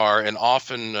 are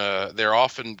they're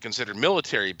often considered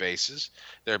military bases.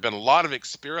 There have been a lot of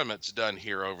experiments done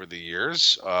here over the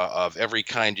years of every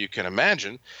kind you can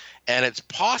imagine, and it's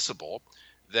possible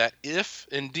that if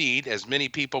indeed, as many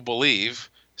people believe,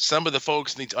 some of the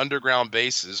folks in these underground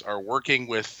bases are working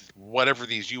with whatever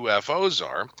these UFOs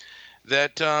are,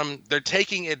 that they're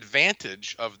taking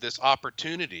advantage of this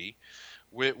opportunity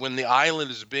when the island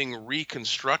is being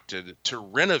reconstructed to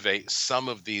renovate some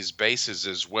of these bases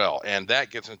as well. And that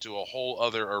gets into a whole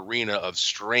other arena of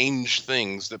strange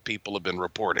things that people have been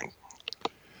reporting.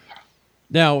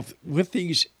 Now, with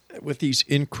these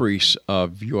increase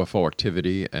of UFO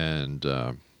activity and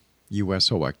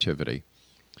USO activity,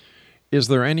 is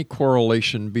there any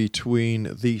correlation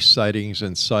between these sightings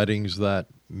and sightings that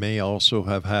may also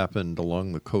have happened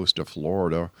along the coast of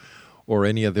Florida or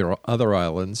any of their other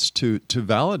islands to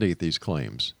validate these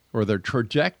claims, or their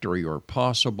trajectory or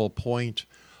possible point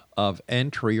of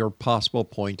entry or possible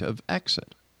point of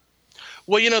exit?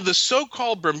 Well, the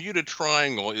so-called Bermuda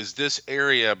Triangle is this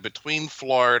area between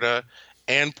Florida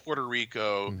and Puerto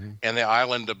Rico and the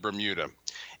island of Bermuda.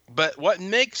 But what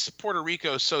makes Puerto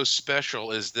Rico so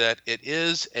special is that it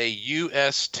is a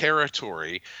U.S.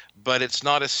 territory, but it's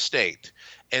not a state.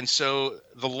 And so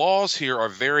the laws here are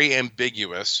very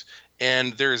ambiguous,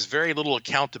 and there's very little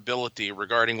accountability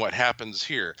regarding what happens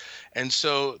here. And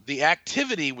so the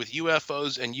activity with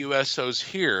UFOs and USOs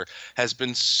here has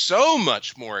been so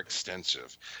much more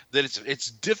extensive that it's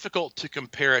difficult to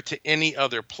compare it to any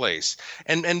other place.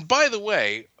 And by the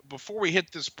way, before we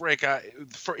hit this break,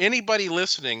 for anybody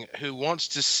listening who wants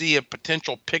to see a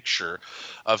potential picture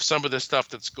of some of the stuff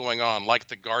that's going on, like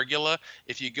the Gargula,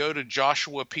 if you go to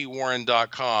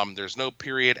joshuapwarren.com, there's no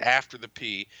period after the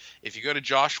P. If you go to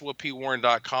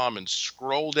joshuapwarren.com and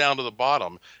scroll down to the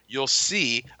bottom, you'll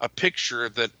see a picture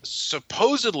that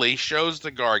supposedly shows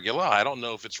the Gargula. I don't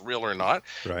know if it's real or not.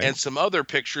 Right. And some other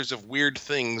pictures of weird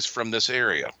things from this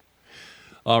area.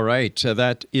 All right.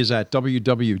 That is at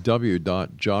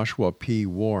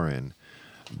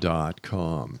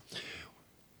www.joshuapwarren.com.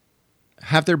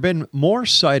 Have there been more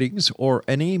sightings or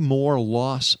any more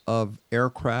loss of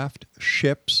aircraft,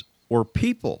 ships, or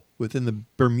people within the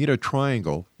Bermuda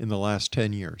Triangle in the last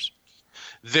 10 years?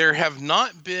 There have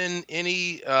not been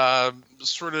any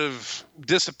sort of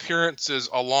disappearances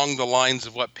along the lines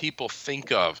of what people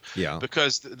think of. Yeah.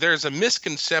 Because there's a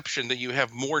misconception that you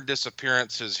have more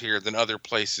disappearances here than other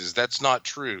places. That's not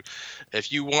true.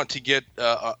 If you want to get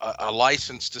a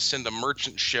license to send a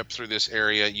merchant ship through this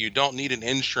area, you don't need an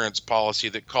insurance policy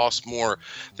that costs more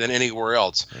than anywhere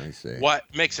else. I see. What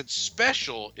makes it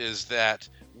special is that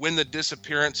when the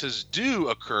disappearances do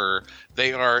occur,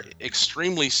 they are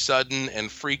extremely sudden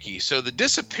and freaky. So the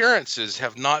disappearances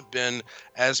have not been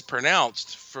as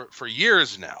pronounced for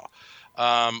years now.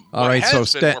 All right, so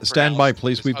stand by,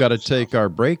 please. We've got to take our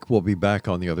break. We'll be back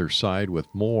on the other side with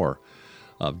more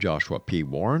of Joshua P.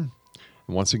 Warren.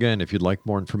 And once again, if you'd like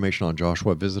more information on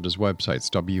Joshua, visit his websites,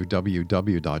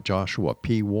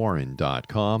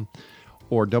 www.joshuapwarren.com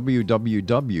or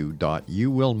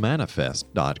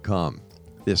www.youwillmanifest.com.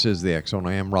 This is the X Zone.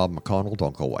 I am Rob McConnell.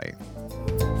 Don't go away.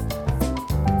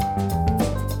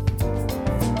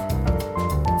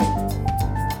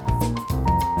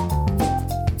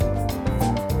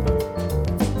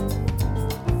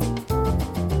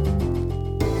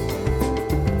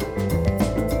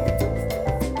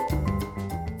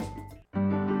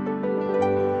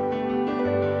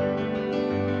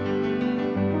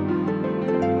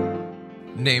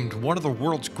 Named one of the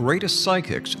world's greatest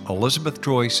psychics, Elizabeth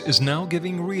Joyce is now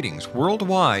giving readings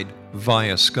worldwide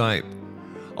via Skype.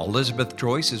 Elizabeth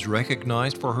Joyce is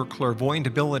recognized for her clairvoyant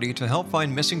ability to help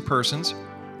find missing persons,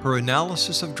 her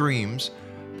analysis of dreams,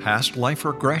 past life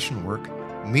regression work,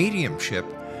 mediumship,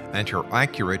 and her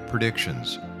accurate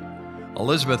predictions.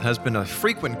 Elizabeth has been a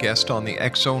frequent guest on the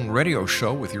X Zone radio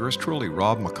show with yours truly,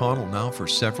 Rob McConnell, now for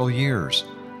several years.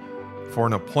 For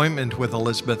an appointment with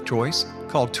Elizabeth Joyce,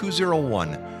 call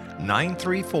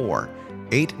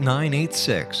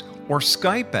 201-934-8986 or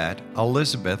Skype at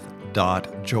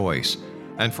elizabeth.joyce.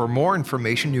 And for more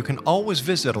information, you can always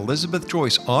visit Elizabeth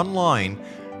Joyce online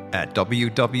at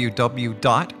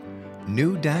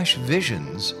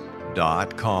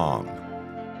www.new-visions.com.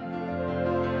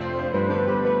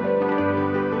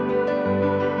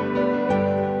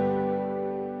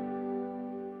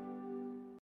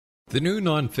 The new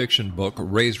nonfiction book,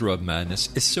 Razor of Madness,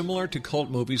 is similar to cult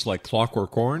movies like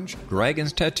Clockwork Orange,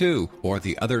 Dragon's Tattoo, or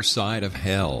The Other Side of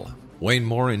Hell. Wayne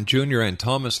Morin Jr. and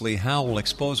Thomas Lee Howe will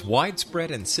expose widespread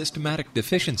and systematic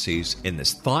deficiencies in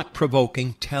this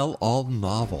thought-provoking tell-all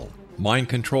novel. Mind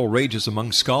control rages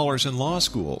among scholars in law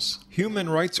schools. Human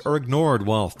rights are ignored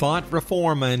while thought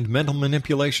reform and mental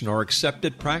manipulation are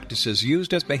accepted practices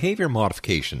used as behavior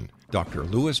modification. Dr.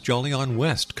 Louis Jolyon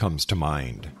West comes to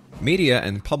mind. Media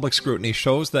and public scrutiny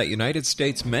shows that United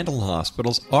States mental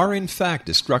hospitals are in fact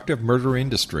destructive murder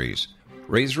industries.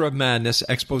 Razor of Madness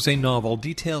exposé novel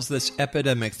details this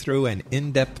epidemic through an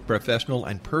in-depth professional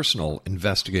and personal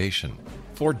investigation.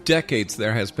 For decades,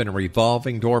 there has been a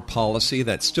revolving door policy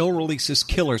that still releases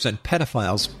killers and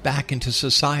pedophiles back into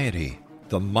society.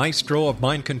 The maestro of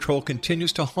mind control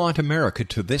continues to haunt America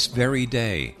to this very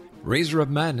day. Razor of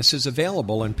Madness is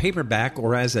available in paperback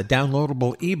or as a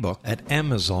downloadable ebook at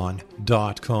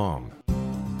Amazon.com.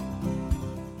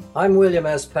 I'm William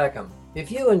S. Peckham.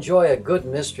 If you enjoy a good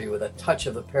mystery with a touch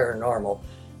of the paranormal,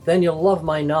 then you'll love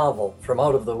my novel, From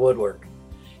Out of the Woodwork.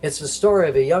 It's the story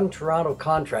of a young Toronto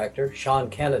contractor, Sean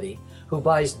Kennedy, who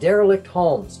buys derelict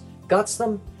homes, guts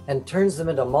them, and turns them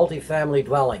into multifamily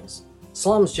dwellings.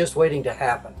 Slums just waiting to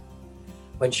happen.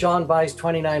 When Sean buys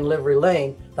 29 Livery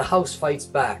Lane, the house fights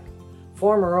back.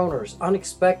 Former owners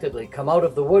unexpectedly come out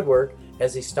of the woodwork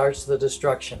as he starts the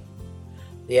destruction.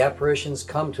 The apparitions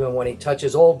come to him when he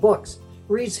touches old books,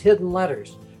 reads hidden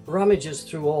letters, rummages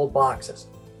through old boxes,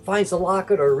 finds a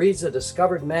locket, or reads a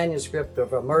discovered manuscript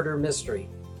of a murder mystery.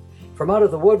 From Out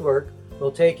of the Woodwork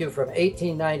will take you from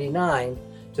 1899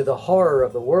 to the horror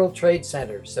of the World Trade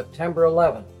Center, September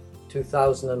 11,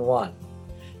 2001.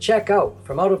 Check out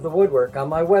From Out of the Woodwork on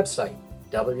my website,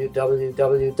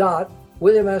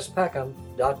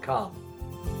 www.williamspeckham.com.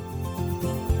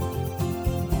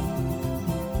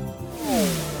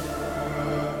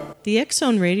 The X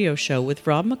Zone Radio Show with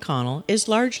Rob McConnell is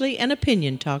largely an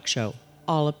opinion talk show.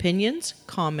 All opinions,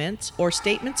 comments, or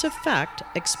statements of fact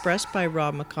expressed by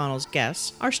Rob McConnell's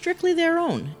guests are strictly their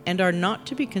own and are not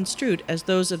to be construed as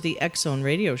those of the X Zone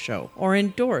Radio Show or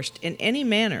endorsed in any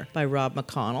manner by Rob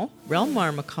McConnell,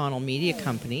 Relmar McConnell Media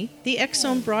Company, the X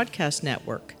Zone Broadcast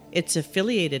Network, its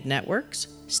affiliated networks,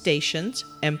 stations,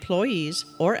 employees,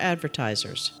 or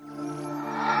advertisers.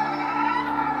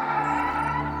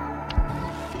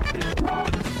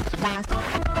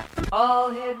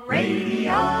 All Hit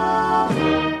Radio.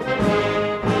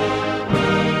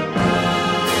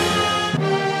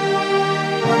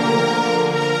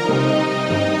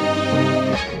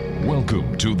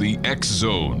 Welcome to the X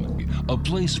Zone, a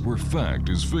place where fact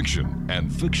is fiction and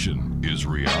fiction is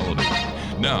reality.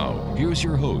 Now, here's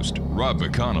your host, Rob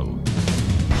McConnell.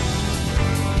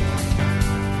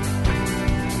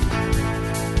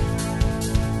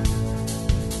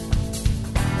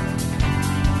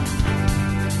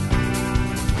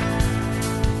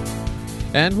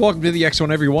 And welcome to the X Zone,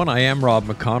 everyone. I am Rob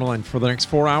McConnell, and for the next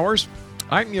 4 hours,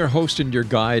 I'm your host and your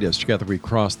guide as together we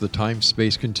cross the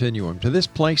time-space continuum to this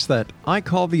place that I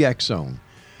call the X Zone.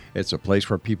 It's a place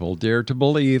where people dare to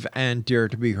believe and dare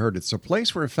to be heard. It's a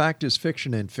place where fact is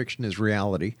fiction and fiction is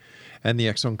reality. And the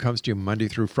X Zone comes to you Monday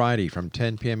through Friday from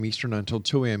 10 p.m. Eastern until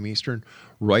 2 a.m. Eastern,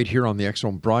 right here on the X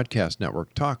Zone Broadcast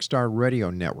Network, Talkstar Radio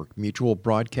Network, Mutual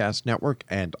Broadcast Network,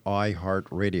 and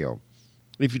iHeartRadio.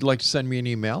 If you'd like to send me an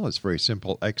email, it's very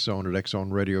simple,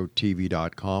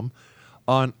 xzone@xzoneradiotv.com.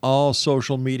 On all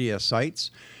social media sites,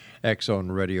 X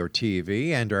Zone Radio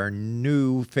TV, and our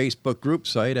new Facebook group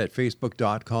site at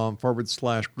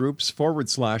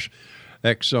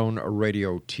facebook.com/groups/X Zone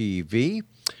Radio TV.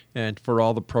 And for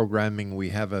all the programming we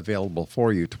have available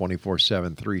for you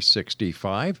 24/7,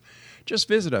 365, just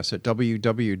visit us at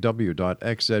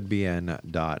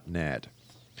www.xzbn.net.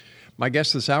 My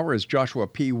guest this hour is Joshua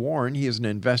P. Warren. He is an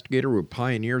investigator who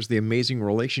pioneers the amazing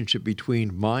relationship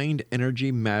between mind,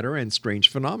 energy, matter, and strange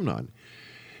phenomenon.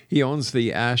 He owns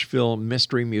the Asheville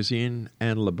Mystery Museum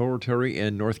and Laboratory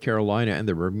in North Carolina and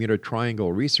the Bermuda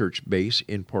Triangle Research Base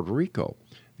in Puerto Rico.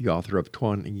 The author of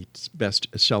 20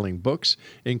 best-selling books,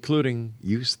 including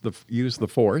Use the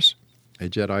Force, A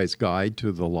Jedi's Guide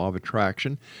to the Law of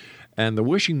Attraction, and The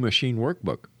Wishing Machine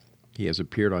Workbook. He has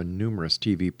appeared on numerous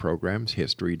TV programs,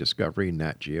 History, Discovery,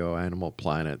 Nat Geo, Animal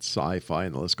Planet, Sci-Fi,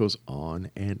 and the list goes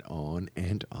on and on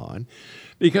and on,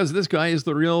 because this guy is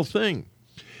the real thing.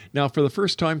 Now, for the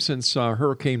first time since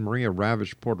Hurricane Maria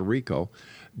ravaged Puerto Rico,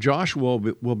 Josh will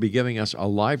be giving us a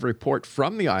live report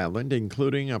from the island,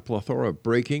 including a plethora of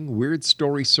breaking, weird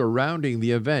stories surrounding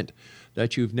the event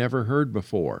that you've never heard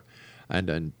before.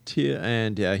 And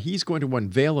he's going to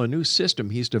unveil a new system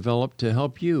he's developed to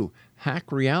help you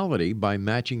hack reality by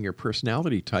matching your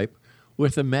personality type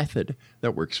with a method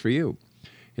that works for you.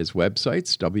 His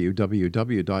website's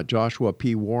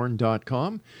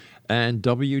www.joshuapwarren.com and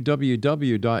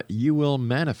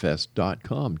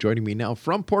www.youwillmanifest.com. Joining me now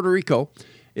from Puerto Rico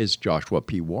is Joshua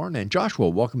P. Warren. And Joshua,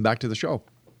 welcome back to the show.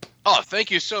 Oh, thank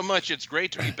you so much. It's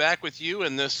great to be back with you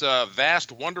and this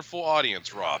vast, wonderful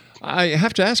audience, Rob. I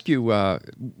have to ask you,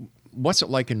 what's it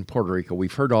like in Puerto Rico?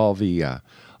 We've heard all the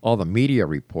media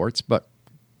reports, but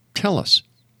tell us,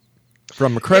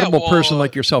 from a credible person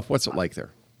like yourself, what's it like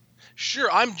there?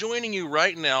 Sure. I'm joining you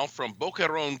right now from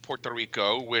Boquerón, Puerto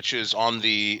Rico, which is on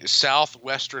the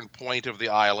southwestern point of the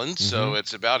island. Mm-hmm. So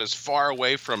it's about as far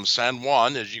away from San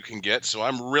Juan as you can get. So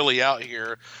I'm really out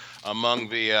here among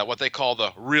the what they call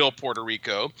the real Puerto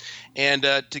Rico. And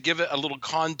to give it a little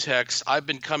context, I've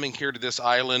been coming here to this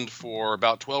island for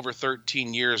about 12 or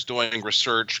 13 years doing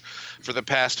research. For the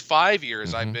past 5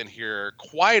 years, mm-hmm. I've been here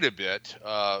quite a bit,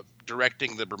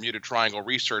 directing the Bermuda Triangle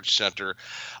Research Center.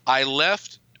 I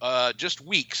left just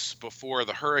weeks before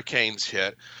the hurricanes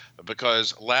hit,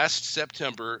 because last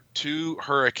September, 2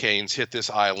 hurricanes hit this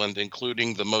island,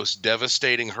 including the most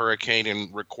devastating hurricane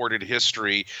in recorded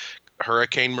history,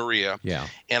 Hurricane Maria. Yeah.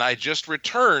 And I just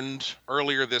returned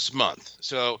earlier this month.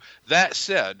 So that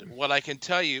said, what I can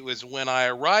tell you is when I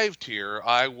arrived here,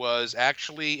 I was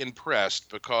actually impressed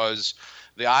because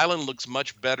the island looks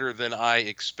much better than I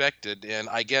expected. And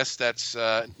I guess that's,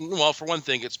 well, for one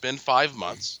thing, it's been 5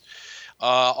 months.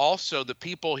 Also, the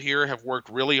people here have worked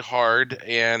really hard,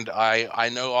 and I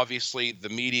know obviously the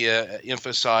media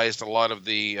emphasized a lot of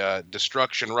the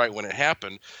destruction right when it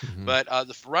happened. Mm-hmm. But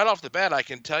right off the bat, I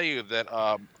can tell you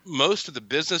that most of the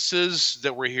businesses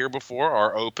that were here before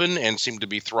are open and seem to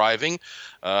be thriving.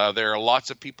 There are lots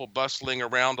of people bustling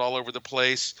around all over the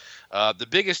place. The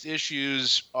biggest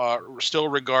issues still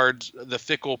regard the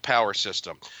fickle power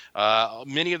system.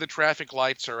 Many of the traffic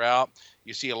lights are out.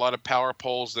 You see a lot of power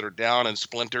poles that are down and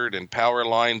splintered and power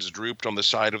lines drooped on the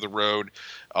side of the road.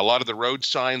 A lot of the road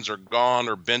signs are gone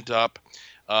or bent up.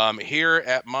 Here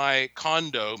at my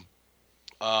condo,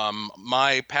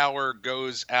 my power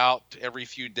goes out every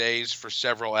few days for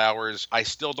several hours. I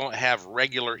still don't have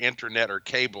regular internet or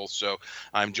cable, so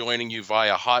I'm joining you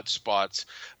via hotspots.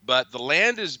 But the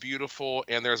land is beautiful,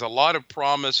 and there's a lot of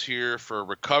promise here for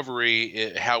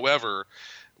recovery. However,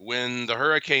 when the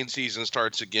hurricane season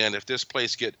starts again, if this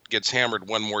place gets hammered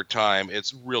one more time,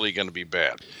 it's really going to be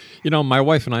bad. You know, my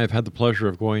wife and I have had the pleasure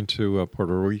of going to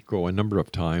Puerto Rico a number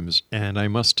of times, and I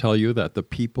must tell you that the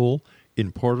people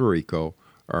in Puerto Rico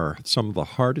are some of the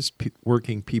hardest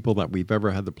working people that we've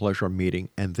ever had the pleasure of meeting,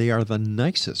 and they are the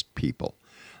nicest people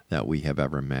that we have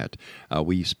ever met.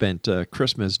 We spent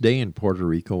Christmas Day in Puerto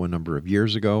Rico a number of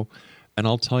years ago, and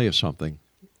I'll tell you something.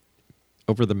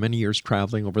 Over the many years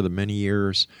traveling, over the many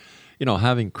years, you know,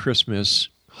 having Christmas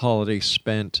holiday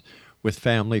spent with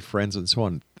family, friends, and so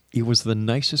on, it was the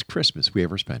nicest Christmas we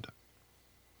ever spent.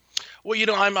 Well, you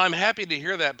know, I'm happy to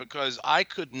hear that because I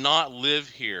could not live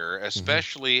here,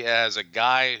 especially as a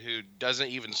guy who doesn't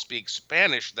even speak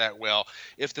Spanish that well,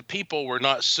 if the people were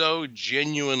not so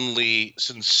genuinely,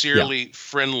 sincerely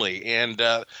friendly. And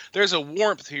there's a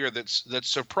warmth here that's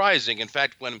surprising. In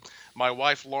fact, when my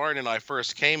wife Lauren and I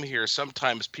first came here,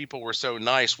 sometimes people were so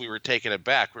nice we were taken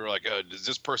aback. We were like, does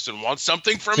this person want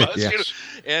something from us? Yes. You know?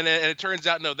 And it turns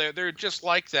out, no, they're just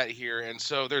like that here. And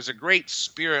so there's a great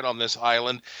spirit on this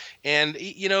island. And,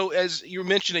 you know, as you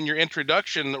mentioned in your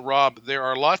introduction, Rob, there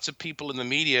are lots of people in the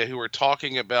media who are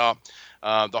talking about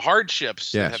the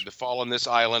hardships that have befallen this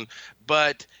island.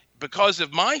 But because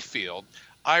of my field,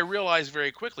 I realized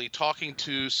very quickly, talking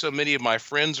to so many of my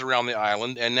friends around the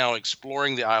island and now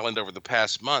exploring the island over the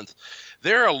past month,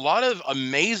 there are a lot of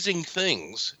amazing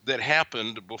things that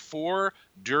happened before,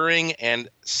 during, and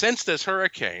since this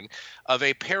hurricane of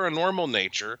a paranormal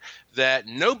nature that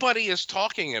nobody is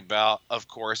talking about, of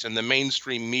course, in the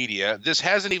mainstream media. This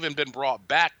hasn't even been brought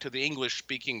back to the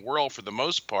English-speaking world for the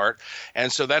most part,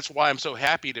 and so that's why I'm so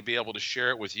happy to be able to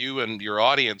share it with you and your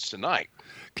audience tonight.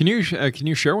 Can you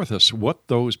share with us what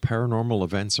those paranormal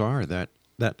events are that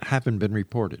haven't been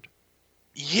reported?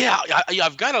 Yeah,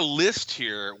 I've got a list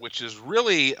here, which is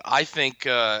really, I think,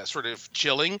 sort of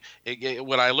chilling.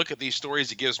 When I look at these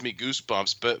stories, it gives me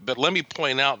goosebumps. But let me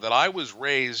point out that I was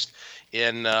raised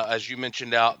in, as you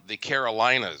mentioned out, the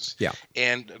Carolinas. Yeah.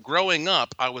 And growing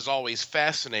up, I was always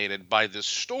fascinated by this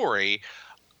story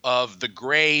of the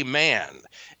Gray Man.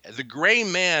 The Gray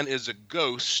Man is a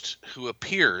ghost who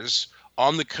appears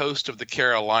on the coast of the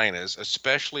Carolinas,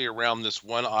 especially around this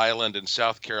one island in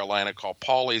South Carolina called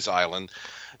Pawleys Island,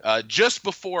 just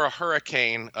before a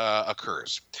hurricane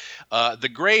occurs. The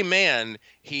Gray Man,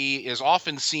 he is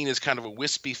often seen as kind of a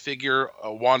wispy figure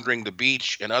wandering the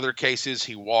beach. In other cases,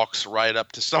 he walks right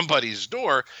up to somebody's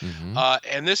door.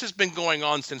 And this has been going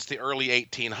on since the early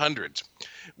 1800s.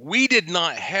 We did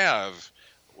not have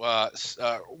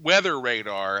weather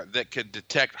radar that could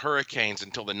detect hurricanes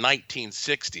until the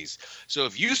 1960s. So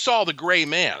if you saw the Gray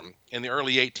Man in the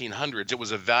early 1800s, it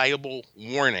was a valuable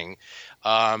warning.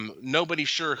 Nobody's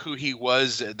sure who he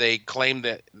was. They claim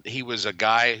that he was a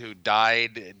guy who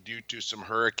died due to some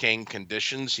hurricane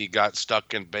conditions. He got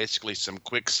stuck in basically some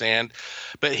quicksand.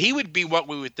 But he would be what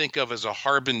we would think of as a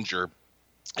harbinger.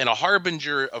 And a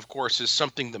harbinger, of course, is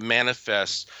something that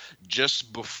manifests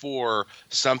just before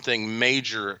something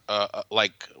major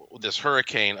like this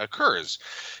hurricane occurs.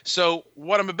 So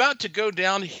what I'm about to go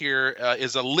down here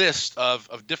is a list of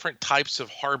different types of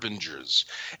harbingers.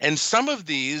 And some of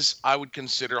these I would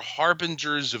consider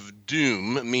harbingers of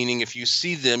doom, meaning if you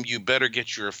see them, you better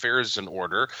get your affairs in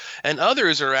order. And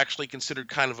others are actually considered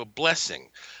kind of a blessing.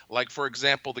 Like, for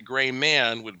example, the Gray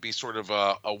Man would be sort of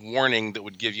a warning that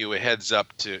would give you a heads up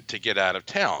to get out of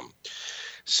town.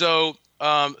 So,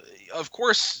 of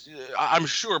course, I'm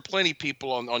sure plenty of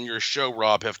people on your show,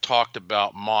 Rob, have talked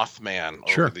about Mothman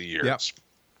over the years.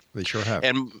 They sure have.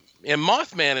 And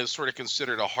Mothman is sort of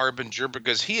considered a harbinger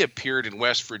because he appeared in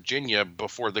West Virginia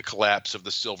before the collapse of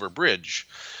the Silver Bridge,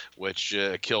 which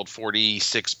killed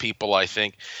 46 people, I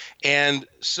think. And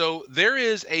so there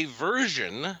is a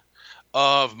version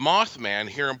of Mothman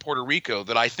here in Puerto Rico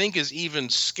that I think is even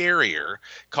scarier,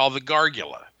 called the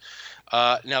Gargula.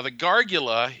 Now, the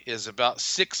Gargula is about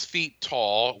 6 feet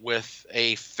tall with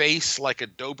a face like a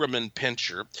Doberman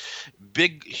pinscher,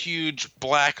 big, huge,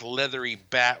 black, leathery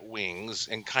bat wings,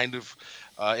 and kind of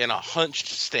in a hunched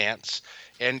stance,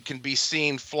 and can be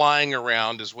seen flying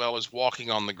around as well as walking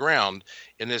on the ground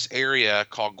in this area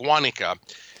called Guanica.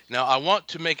 Now, I want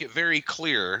to make it very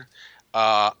clear,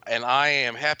 and I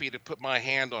am happy to put my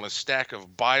hand on a stack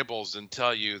of Bibles and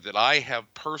tell you that I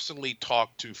have personally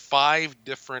talked to 5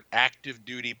 different active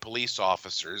duty police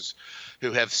officers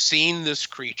who have seen this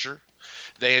creature.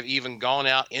 They have even gone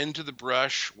out into the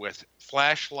brush with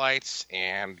flashlights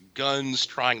and guns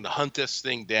trying to hunt this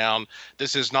thing down.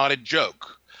 This is not a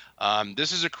joke.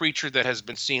 This is a creature that has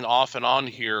been seen off and on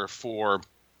here for,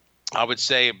 I would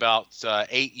say, about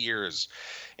 8 years.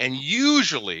 And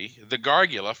usually the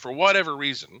Gargula, for whatever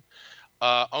reason,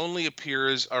 only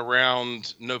appears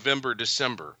around November,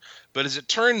 December. But as it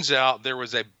turns out, there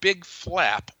was a big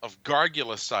flap of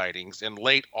Gargula sightings in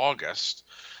late August,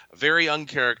 very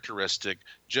uncharacteristic,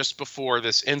 just before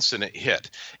this incident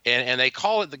hit. And they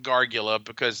call it the Gargula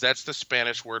because that's the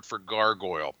Spanish word for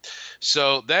gargoyle.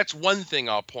 So that's one thing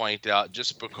I'll point out,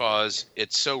 just because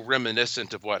it's so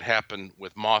reminiscent of what happened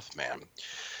with Mothman.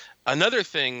 Another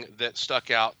thing that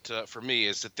stuck out for me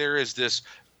is that there is this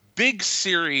big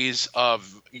series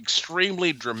of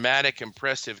extremely dramatic,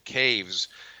 impressive caves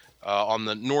on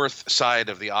the north side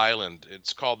of the island.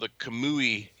 It's called the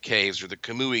Kamui Caves or the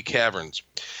Kamui Caverns.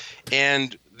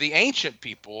 And the ancient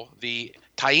people, the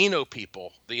Taino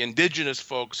people, the indigenous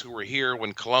folks who were here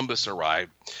when Columbus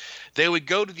arrived, they would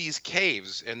go to these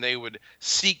caves and they would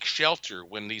seek shelter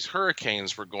when these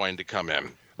hurricanes were going to come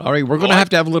in. All right, we're going to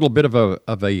have a little bit of a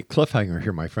cliffhanger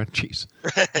here, my friend. Jeez.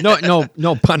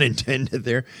 No pun intended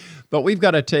there. But we've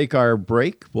got to take our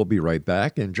break. We'll be right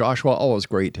back. And Joshua, always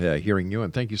great hearing you.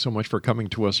 And thank you so much for coming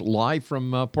to us live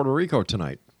from Puerto Rico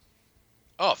tonight.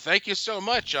 Oh, thank you so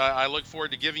much. I look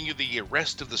forward to giving you the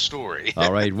rest of the story.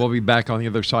 All right, we'll be back on the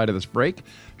other side of this break.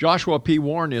 Joshua P.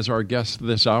 Warren is our guest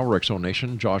this hour,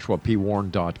 Exonation,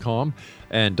 joshuapwarren.com,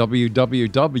 and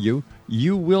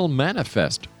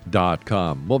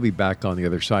www.youwillmanifest.com. We'll be back on the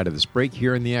other side of this break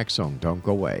here in the X Zone. Don't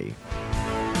go away.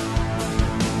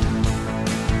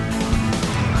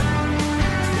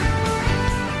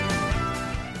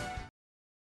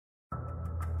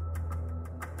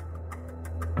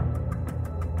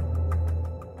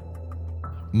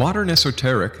 Modern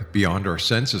Esoteric, Beyond Our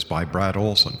Senses by Brad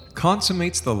Olson,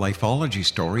 consummates the lifeology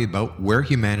story about where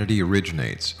humanity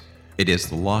originates. It is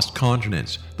the lost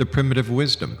continents, the primitive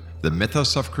wisdom, the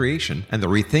mythos of creation, and the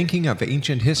rethinking of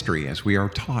ancient history as we are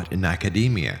taught in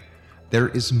academia. There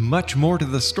is much more to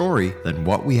the story than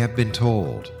what we have been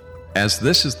told. As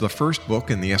this is the first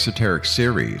book in the Esoteric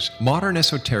series, Modern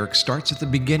Esoteric starts at the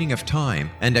beginning of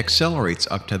time and accelerates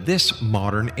up to this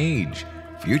modern age.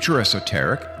 Future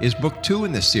Esoteric is book 2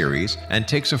 in the series and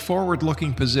takes a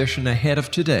forward-looking position ahead of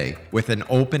today with an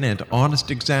open and honest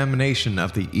examination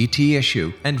of the ET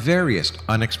issue and various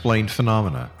unexplained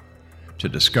phenomena. To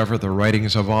discover the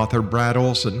writings of author Brad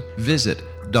Olson, visit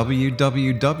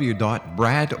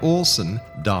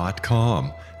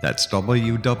www.bradolson.com. That's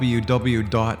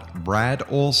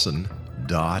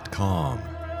www.bradolson.com.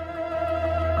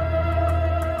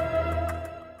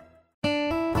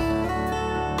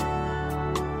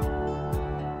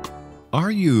 Are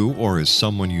you or is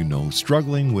someone you know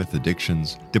struggling with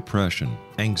addictions, depression,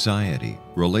 anxiety,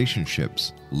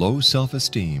 relationships, low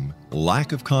self-esteem,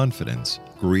 lack of confidence,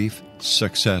 grief,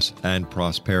 success, and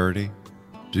prosperity?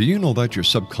 Do you know that your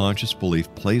subconscious belief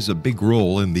plays a big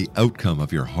role in the outcome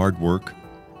of your hard work?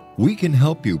 We can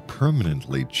help you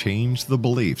permanently change the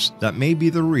beliefs that may be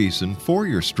the reason for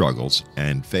your struggles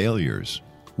and failures.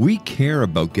 We care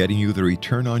about getting you the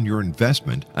return on your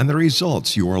investment and the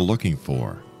results you are looking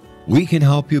for. We can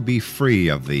help you be free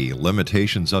of the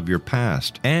limitations of your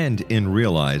past and in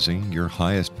realizing your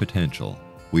highest potential.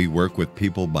 We work with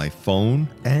people by phone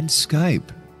and Skype.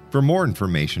 For more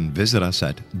information, visit us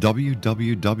at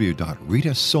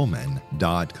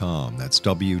www.ritasoman.com. That's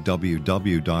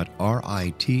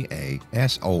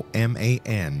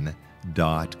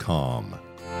www.ritasoman.com.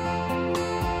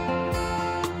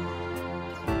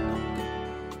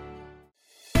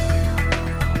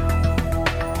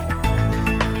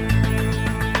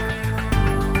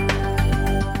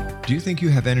 Do you think you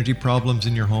have energy problems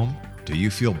in your home? Do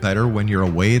you feel better when you're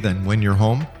away than when you're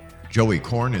home? Joey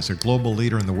Korn is a global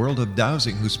leader in the world of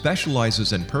dowsing who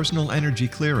specializes in personal energy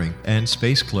clearing and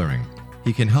space clearing.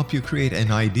 He can help you create an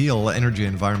ideal energy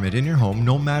environment in your home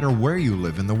no matter where you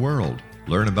live in the world.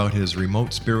 Learn about his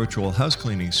remote spiritual house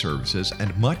cleaning services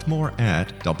and much more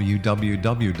at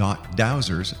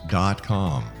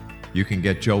www.dowsers.com. You can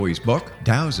get Joey's book,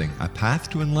 Dowsing, A Path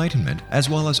to Enlightenment, as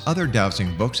well as other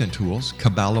dowsing books and tools,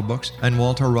 Kabbalah books, and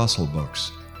Walter Russell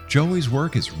books. Joey's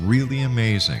work is really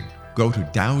amazing. Go to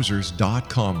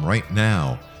dowsers.com right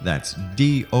now. That's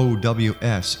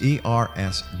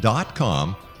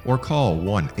DOWSERS.com or call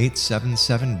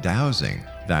 1-877-DOWSING.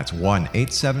 That's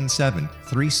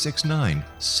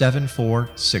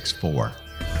 1-877-369-7464.